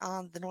here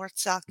on the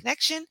North-South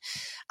Connection.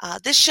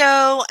 This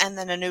show, and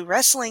then a new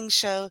wrestling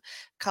show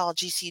called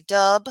GC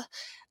Dub,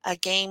 a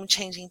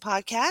game-changing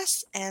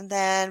podcast. And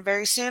then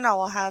very soon I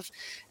will have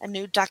a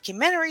new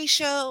documentary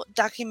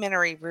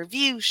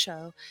review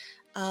show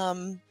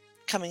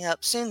coming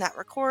up soon that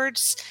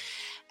records.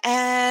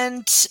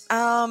 And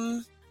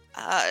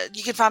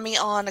you can find me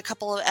on a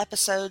couple of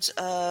episodes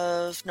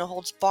of No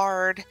Holds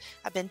Barred.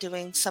 I've been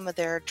doing some of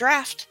their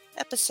draft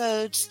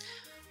episodes.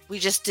 We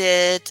just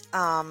did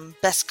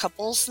Best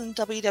Couples in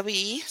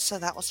WWE, so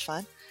that was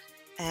fun.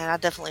 And I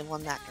definitely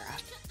won that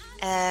draft.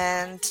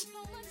 And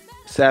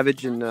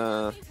Savage and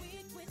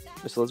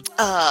Miss Elizabeth?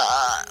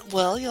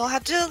 Well, you'll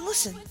have to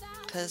listen,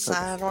 because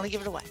I don't want to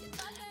give it away.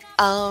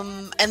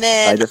 And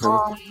then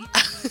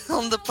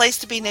on the Place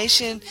to Be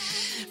Nation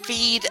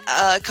feed,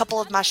 a couple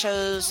of my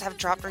shows have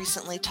dropped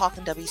recently.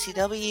 Talking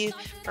WCW,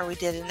 where we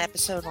did an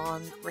episode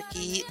on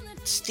Ricky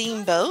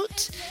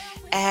Steamboat,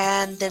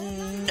 and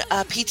then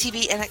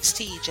PTB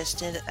NXT just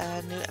did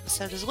a new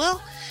episode as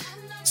well.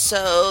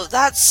 So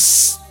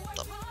that's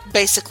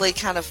basically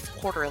kind of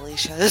quarterly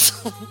shows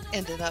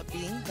ended up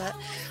being, but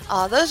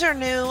those are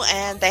new,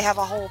 and they have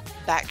a whole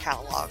back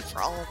catalog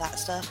for all of that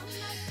stuff.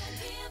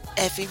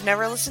 If you've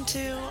never listened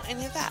to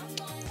any of that,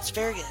 it's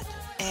very good.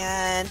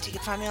 And you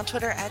can find me on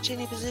Twitter at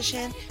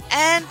JaneyPosition.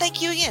 And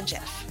thank you again,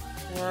 Jeff,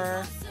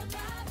 for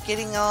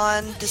getting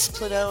on this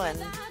Pluto and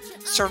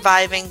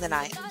surviving the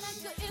night.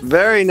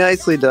 Very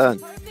nicely done.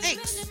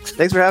 Thanks.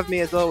 Thanks for having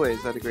me, as always.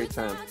 I had a great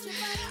time.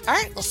 All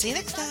right, we'll see you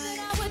next time.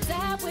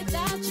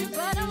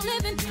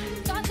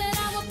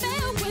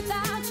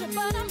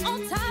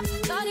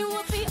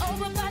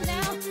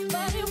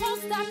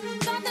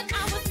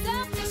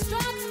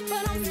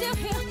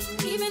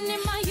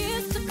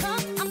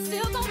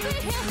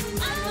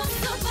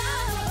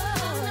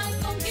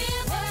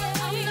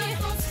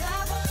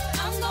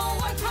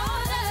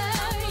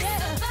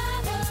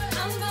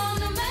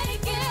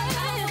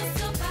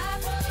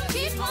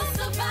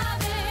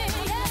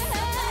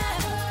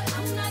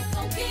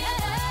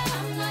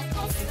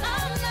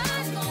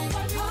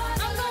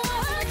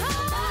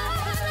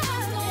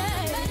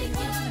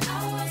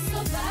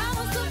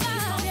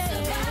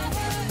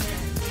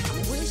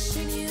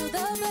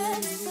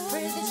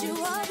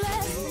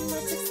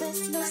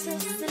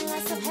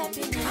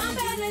 I'm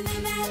better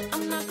than that.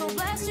 I'm not gonna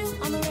blast you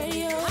on the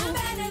radio. I'm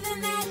better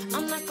than that.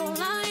 I'm not gonna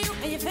lie to you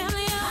and your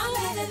family. I'm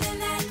better than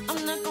that.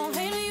 I'm not gonna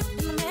hate on you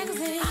in the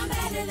magazine. I'm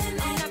better than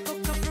that. I'm not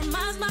gonna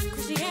compromise my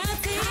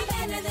Christianity. I'm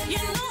better than that. You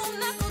know I'm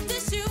not gonna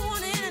diss you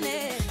on the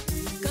internet,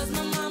 'cause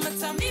my mama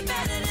taught me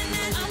better than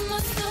that. I'm a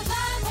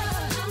survivor.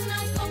 I'm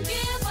not gonna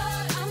give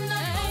up. I'm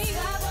not gonna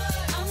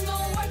stop. I'm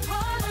gonna work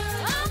harder.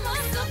 I'm a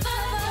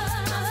survivor.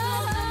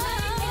 I'm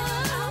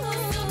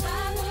a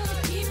survivor.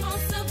 Keep on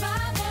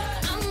surviving.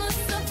 I'm a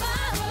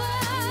survivor.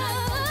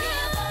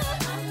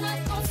 I'm not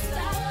gonna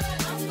stop.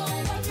 I'm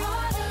gonna work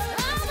harder.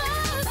 I'm a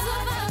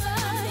survivor.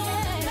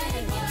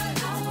 Yeah.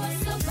 I'm a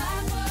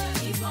survivor.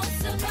 Keep on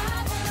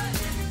surviving.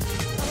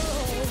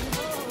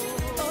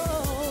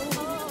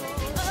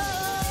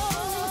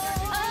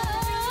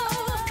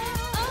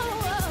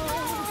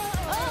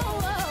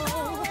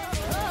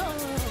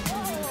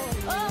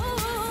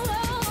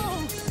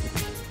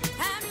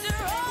 After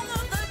all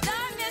of the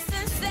darkness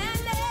and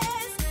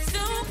sadness,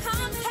 soon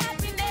comes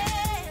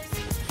happiness.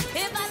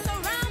 If I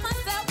surround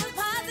myself with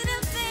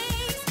positive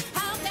things,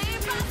 I'll gain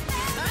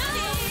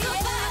prosperity.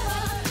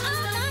 I'm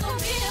not gonna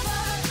give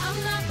up. I'm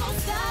not gonna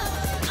stop.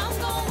 I'm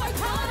gonna work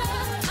harder.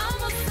 I'm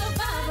a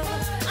survivor.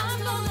 I'm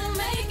gonna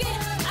make it.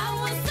 I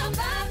will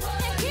survive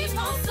and keep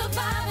on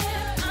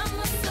surviving. I'm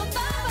a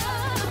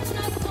survivor. I'm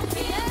not gonna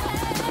give up.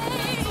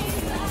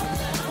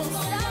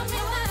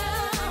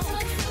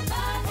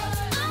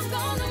 I'm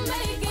gonna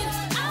make it.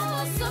 I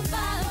will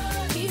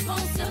survive. Keep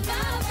on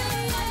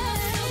surviving. I'm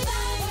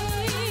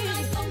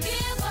not gonna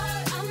give up.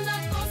 I'm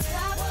not gonna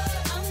stop.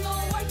 I'm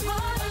gonna work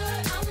harder.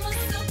 I'm a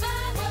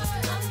survivor.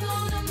 I'm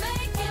gonna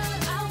make it.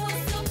 I will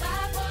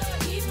survive.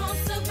 Keep on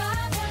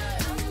surviving.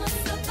 I'm a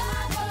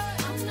survivor.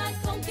 I'm not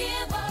gonna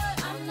give up.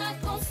 I'm not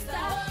gonna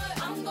stop.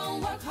 I'm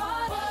gonna work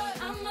harder.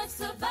 I'm a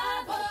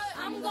survivor.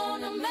 I'm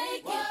gonna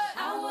make it. I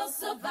will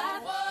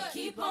survive.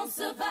 Keep on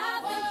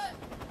surviving.